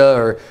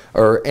Buddha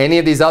or any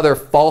of these other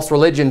false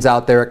religions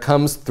out there. It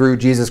comes through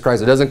Jesus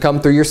Christ. It doesn't come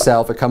through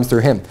yourself. It comes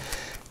through him.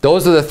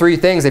 Those are the three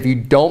things. If you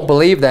don't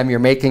believe them, you're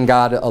making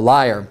God a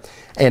liar.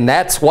 And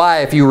that's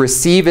why if you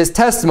receive his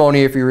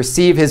testimony, if you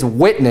receive his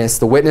witness,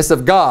 the witness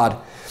of God,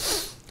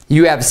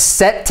 you have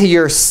set to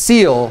your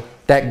seal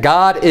that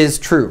God is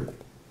true.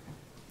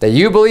 That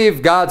you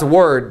believe God's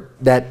word,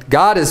 that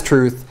God is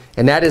truth,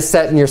 and that is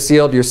set in your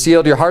sealed. You're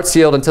sealed, your heart's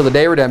sealed until the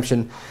day of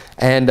redemption.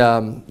 And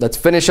let's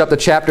finish up the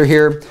chapter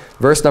here.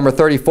 Verse number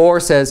 34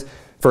 says,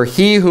 for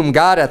he whom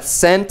God hath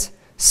sent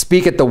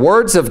speaketh the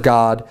words of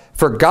God,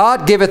 for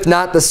God giveth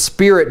not the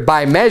Spirit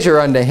by measure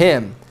unto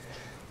him.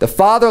 The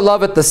Father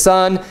loveth the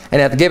Son,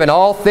 and hath given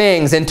all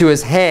things into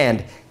his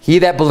hand. He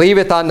that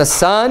believeth on the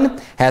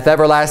Son hath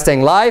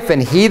everlasting life,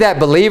 and he that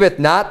believeth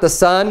not the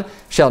Son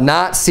shall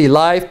not see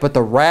life, but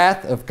the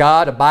wrath of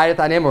God abideth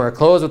on him. We're going to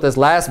close with this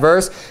last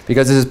verse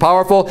because this is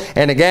powerful.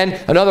 And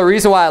again, another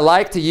reason why I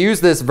like to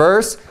use this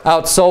verse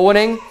out soul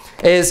winning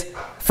is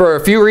for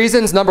a few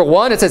reasons. Number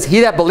one, it says, he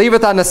that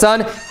believeth on the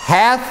Son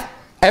hath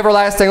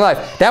everlasting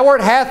life. That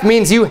word hath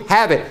means you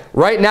have it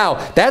right now.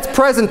 That's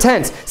present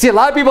tense. See, a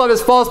lot of people have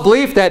this false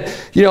belief that,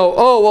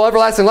 oh, well,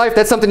 everlasting life,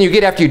 that's something you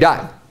get after you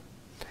die.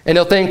 And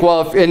they'll think,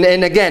 well,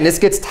 and again, this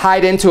gets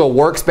tied into a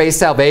works-based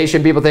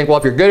salvation. People think, well,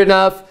 if you're good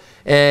enough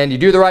and you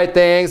do the right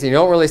things and you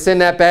don't really sin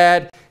that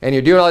bad and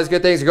you're doing all these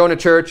good things, you're going to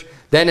church,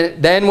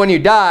 then when you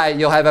die,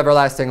 you'll have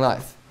everlasting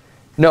life.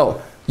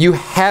 No, you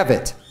have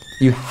it.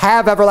 You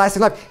have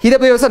everlasting life. He that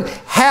believeth in the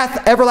Son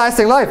hath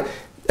everlasting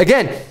life.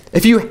 Again,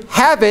 if you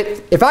have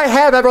it, if I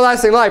have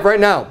everlasting life right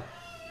now,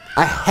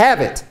 I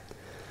have it.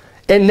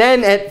 And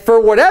then for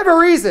whatever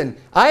reason,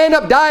 I end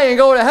up dying and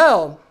go to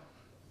hell,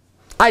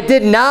 I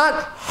did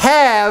not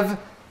have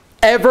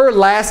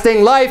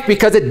everlasting life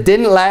because it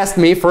didn't last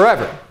me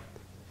forever.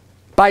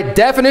 By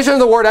definition of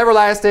the word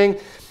everlasting,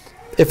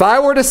 if I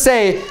were to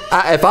say,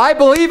 if I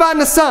believe on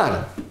the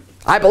Son,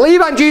 I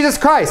believe on Jesus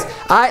Christ,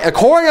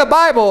 according to the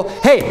Bible,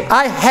 hey,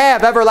 I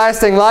have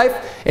everlasting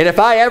life, and if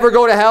I ever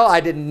go to hell, I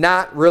did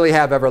not really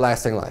have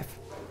everlasting life.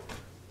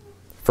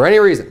 For any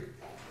reason.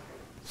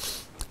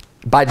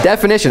 By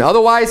definition.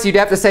 Otherwise, you'd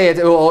have to say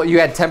well, you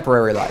had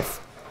temporary life.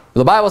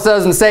 The Bible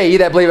doesn't say, he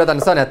that believeth on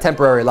the Son hath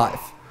temporary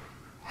life.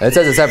 It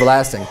says it's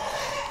everlasting.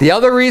 The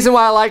other reason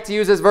why I like to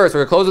use this verse,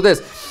 we're going to close with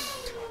this.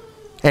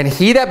 And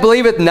he that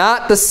believeth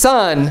not the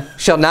Son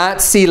shall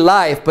not see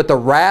life, but the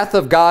wrath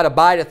of God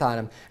abideth on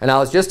him. And I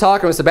was just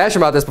talking with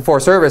Sebastian about this before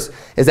service,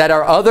 is that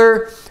our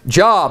other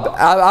job,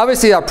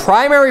 obviously our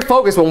primary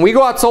focus when we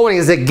go out soul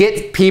winning is to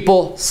get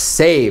people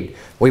saved.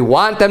 We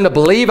want them to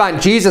believe on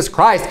Jesus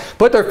Christ,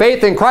 put their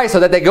faith in Christ so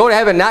that they go to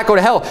heaven, not go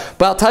to hell.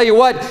 But I'll tell you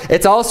what,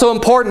 it's also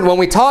important when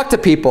we talk to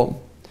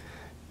people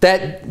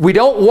that we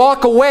don't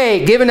walk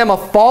away giving them a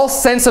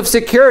false sense of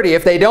security.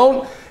 If they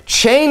don't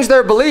change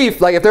their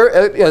belief, like if they're,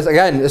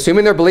 again,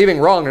 assuming they're believing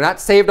wrong, they're not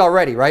saved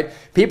already, right?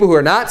 People who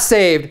are not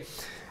saved,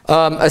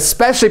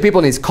 especially people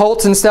in these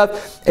cults and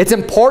stuff, it's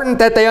important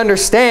that they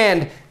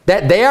understand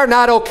that they are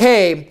not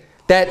okay,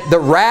 that the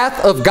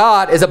wrath of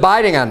God is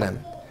abiding on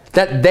them.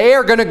 That they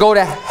are going to go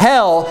to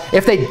hell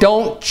if they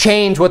don't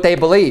change what they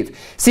believe.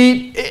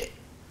 See,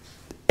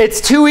 it's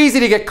too easy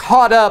to get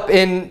caught up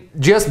in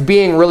just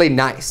being really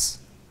nice.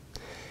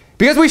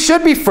 Because we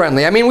should be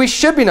friendly. I mean, we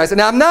should be nice. And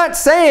I'm not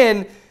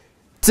saying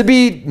to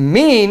be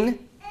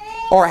mean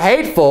or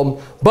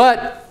hateful,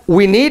 but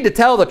we need to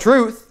tell the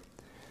truth.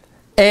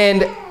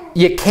 And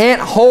you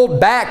can't hold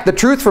back the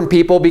truth from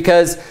people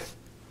because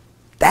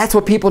that's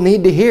what people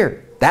need to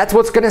hear. That's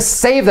what's going to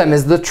save them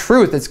is the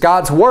truth. It's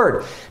God's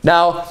word.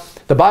 Now,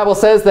 the Bible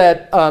says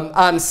that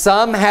on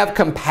some have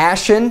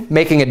compassion,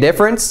 making a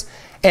difference,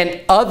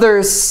 and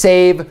others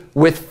save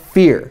with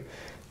fear.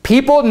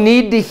 People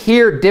need to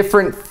hear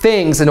different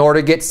things in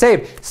order to get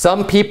saved.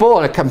 Some people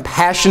on a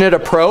compassionate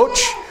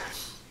approach,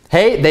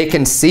 hey, they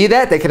can see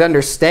that, they can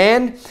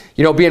understand,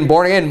 being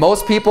born again.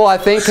 Most people, I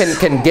think,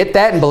 can get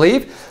that and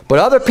believe. But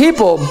other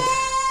people,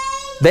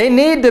 they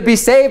need to be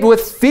saved with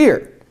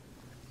fear.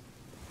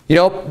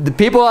 The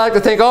people like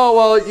to think, oh,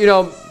 well,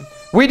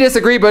 we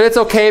disagree, but it's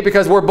okay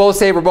because we're both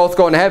saved, we're both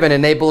going to heaven,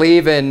 and they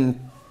believe in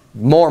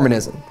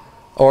Mormonism,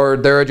 or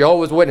they're a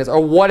Jehovah's Witness, or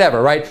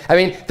whatever, right? I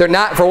mean, they're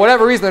not, for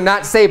whatever reason, they're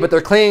not saved, but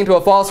they're clinging to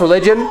a false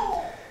religion.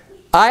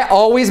 I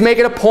always make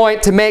it a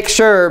point to make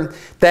sure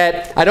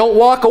that I don't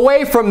walk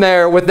away from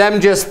there with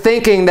them just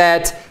thinking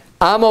that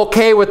I'm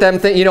okay with them,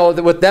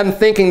 with them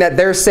thinking that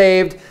they're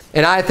saved,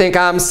 and I think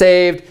I'm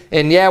saved,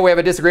 and yeah, we have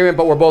a disagreement,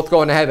 but we're both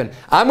going to heaven.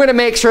 I'm going to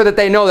make sure that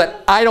they know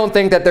that I don't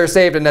think that they're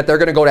saved and that they're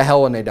going to go to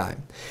hell when they die.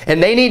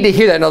 And they need to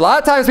hear that. And a lot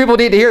of times people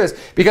need to hear this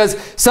because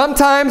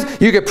sometimes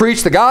you could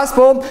preach the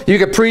gospel, you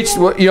could preach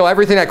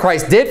everything that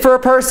Christ did for a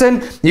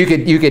person, you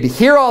could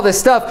hear all this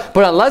stuff,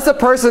 but unless a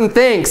person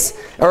thinks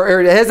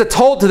or has it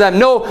told to them,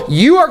 no,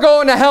 you are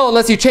going to hell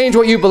unless you change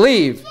what you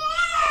believe,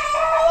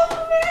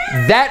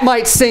 that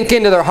might sink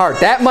into their heart.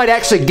 That might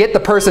actually get the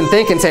person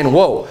thinking, saying,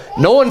 whoa,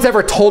 no one's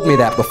ever told me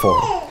that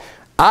before.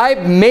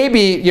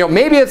 Maybe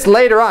it's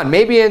later on,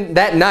 maybe in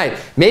that night,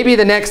 maybe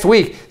the next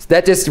week,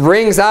 that just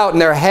rings out in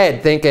their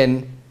head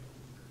thinking,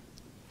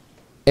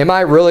 am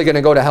I really going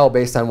to go to hell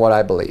based on what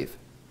I believe?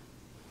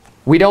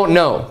 We don't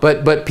know,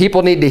 but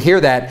people need to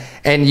hear that,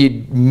 and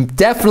you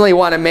definitely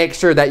want to make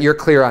sure that you're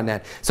clear on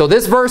that. So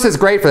this verse is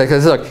great for that,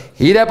 because look,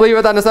 he that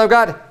believeth on the Son of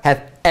God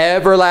hath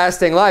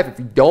everlasting life. If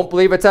you don't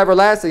believe it's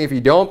everlasting, if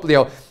you don't,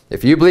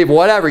 if you believe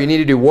whatever, you need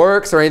to do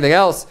works or anything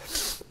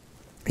else,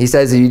 he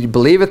says, he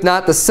believeth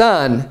not the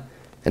Son,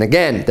 and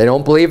again, they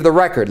don't believe the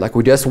record, like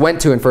we just went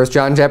to in 1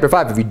 John chapter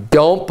 5. If you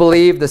don't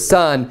believe the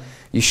Son,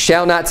 you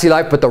shall not see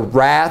life, but the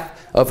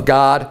wrath of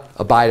God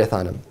abideth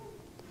on him.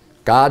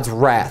 God's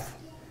wrath.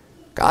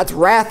 God's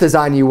wrath is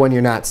on you when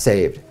you're not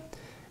saved.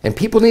 And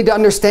people need to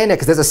understand that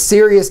because it's a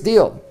serious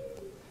deal.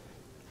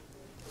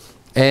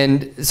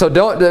 And so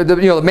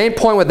the main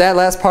point with that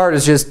last part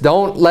is just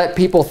don't let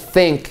people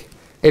think.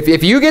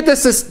 If you get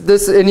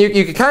this and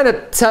you can kind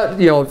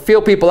of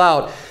feel people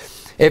out.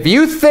 If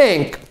you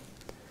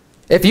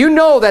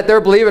know that they're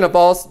believing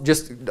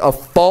a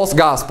false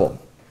gospel,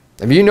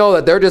 if you know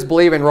that they're just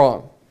believing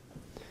wrong,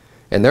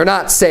 and they're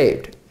not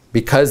saved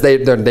because they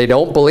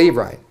don't believe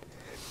right,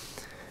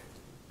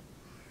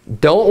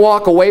 don't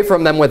walk away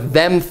from them with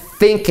them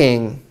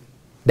thinking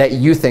that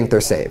you think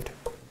they're saved.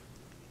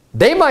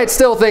 They might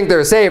still think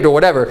they're saved or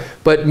whatever,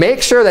 but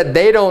make sure that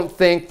they don't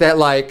think that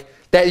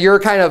that you're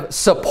kind of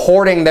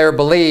supporting their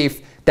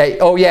belief that,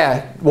 oh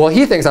yeah, well,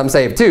 he thinks I'm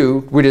saved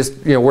too. We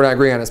just, we're not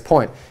agreeing on his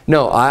point.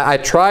 No, I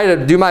try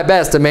to do my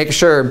best to make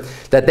sure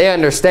that they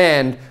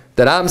understand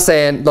that I'm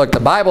saying, look, the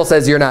Bible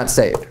says you're not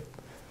saved.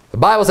 The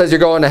Bible says you're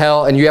going to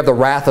hell and you have the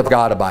wrath of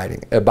God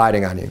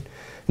abiding on you.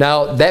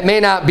 Now, that may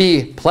not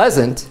be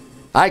pleasant.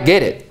 I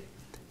get it.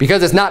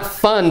 Because it's not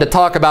fun to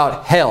talk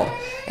about hell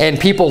and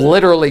people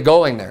literally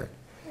going there.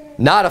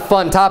 Not a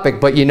fun topic,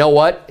 but you know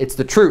what? It's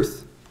the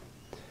truth.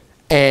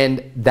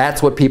 And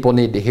that's what people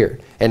need to hear.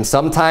 And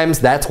sometimes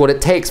that's what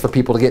it takes for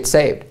people to get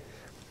saved.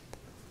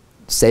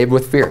 Saved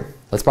with fear.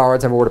 Let's bow our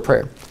heads and have a word of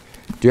prayer.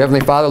 Dear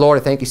Heavenly Father, Lord,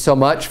 I thank you so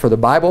much for the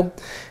Bible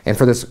and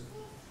for this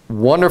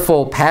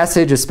wonderful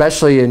passage,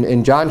 especially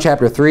in John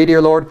chapter 3,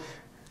 dear Lord.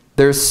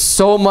 There's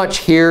so much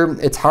here.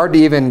 It's hard to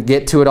even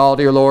get to it all,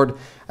 dear Lord.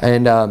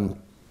 And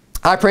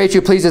I pray that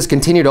you please just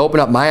continue to open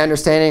up my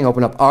understanding,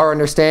 open up our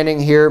understanding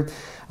here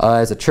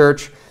as a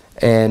church,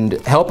 and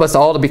help us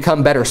all to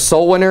become better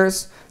soul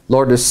winners.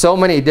 Lord, there's so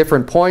many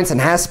different points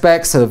and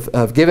aspects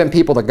of giving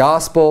people the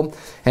gospel,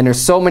 and there's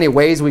so many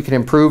ways we can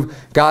improve.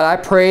 God, I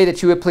pray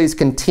that you would please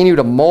continue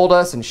to mold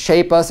us and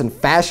shape us and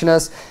fashion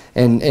us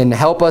and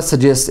help us to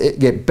just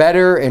get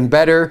better and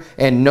better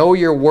and know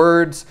your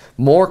words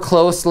more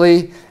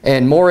closely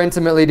and more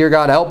intimately, dear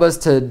God. Help us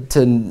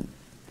to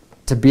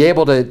be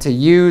able to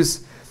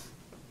use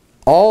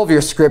all of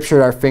your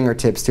scripture at our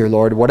fingertips, dear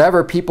Lord.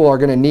 Whatever people are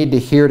going to need to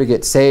hear to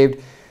get saved,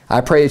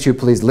 I pray that you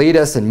please lead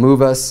us and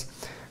move us.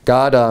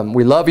 God,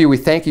 we love you. We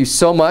thank you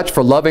so much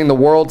for loving the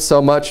world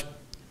so much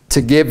to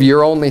give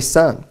your only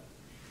Son.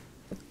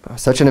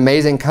 Such an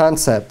amazing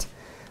concept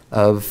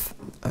of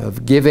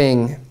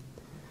giving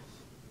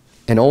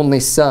an only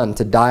Son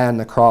to die on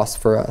the cross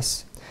for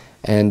us.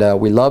 And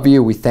we love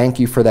you. We thank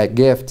you for that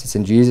gift. It's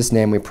in Jesus'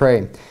 name we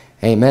pray.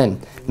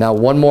 Amen. Now,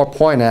 one more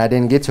point that I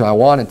didn't get to. I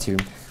wanted to.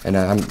 And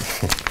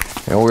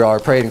we are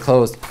prayed and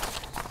closed.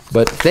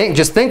 But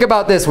just think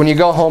about this when you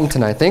go home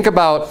tonight. Think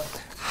about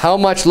how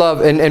much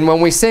love, and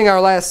when we sing our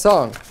last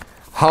song,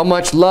 how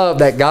much love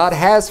that God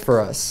has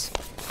for us.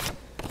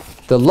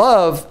 The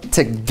love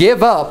to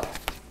give up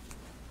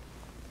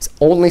His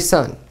only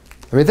Son.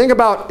 I mean, think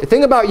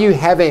about you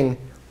having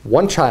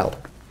one child,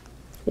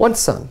 one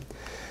son.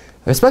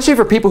 Especially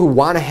for people who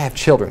want to have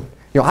children.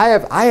 I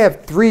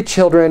have 3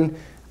 children.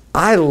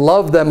 I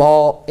love them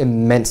all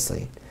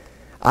immensely.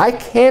 I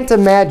can't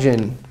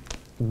imagine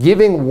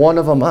giving one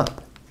of them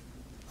up.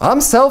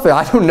 I'm selfish.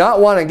 I do not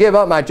want to give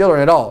up my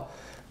children at all.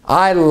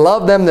 I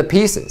love them to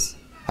pieces.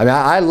 I mean,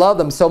 I love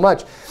them so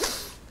much.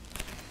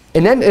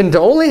 And to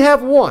only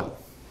have one.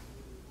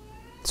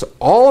 So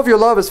all of your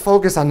love is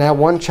focused on that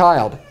one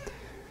child.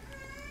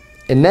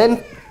 And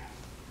then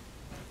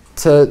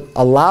to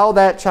allow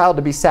that child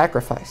to be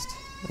sacrificed.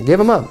 Give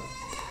them up.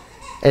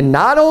 And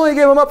not only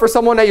give them up for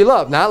someone that you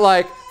love. Not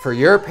like for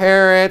your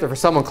parent or for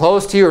someone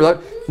close to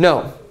you.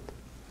 No.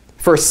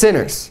 For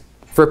sinners.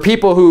 For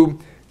people who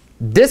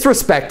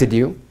disrespected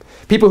you.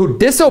 People who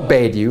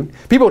disobeyed you.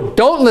 People who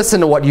don't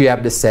listen to what you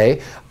have to say.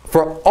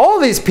 For all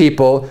these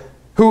people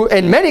who,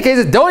 in many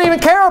cases, don't even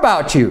care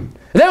about you.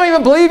 They don't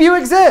even believe you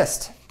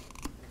exist.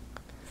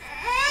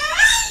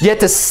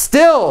 Yet to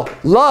still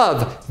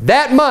love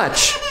that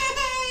much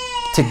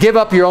to give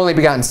up your only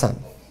begotten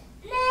Son.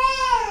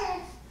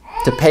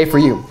 To pay for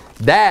you.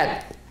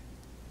 That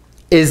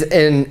is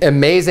an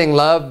amazing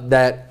love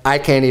that I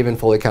can't even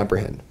fully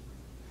comprehend.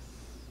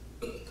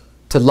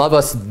 To love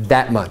us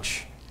that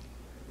much.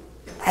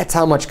 That's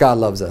how much God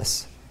loves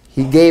us.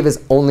 He gave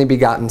His only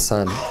begotten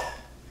Son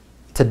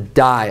to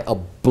die a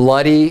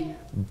bloody,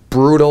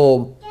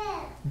 brutal,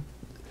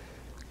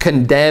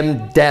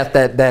 condemned death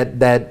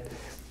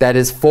that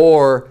is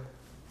for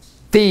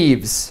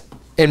thieves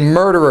and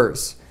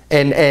murderers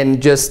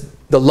and just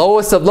the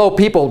lowest of low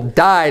people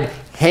died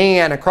hanging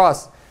on a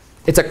cross.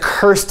 It's a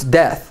cursed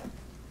death.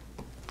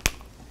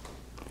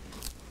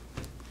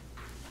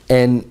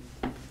 And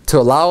to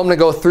allow Him to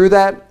go through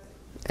that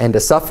and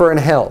to suffer in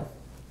hell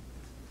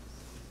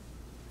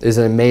is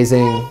an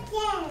amazing,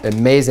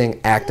 amazing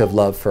act of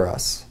love for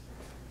us.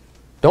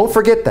 Don't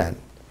forget that.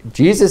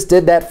 Jesus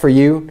did that for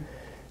you.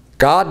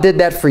 God did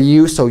that for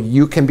you so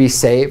you can be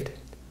saved,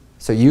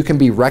 so you can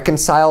be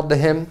reconciled to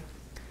Him.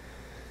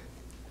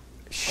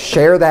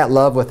 Share that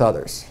love with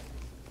others.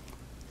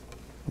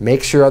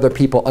 Make sure other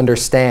people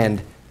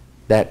understand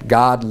that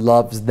God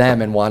loves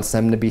them and wants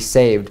them to be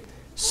saved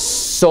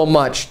so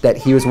much that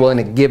He was willing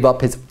to give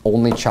up His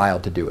only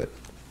child to do it.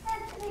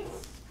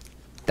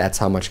 That's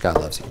how much God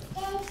loves you.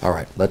 All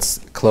right, let's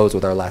close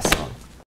with our last song.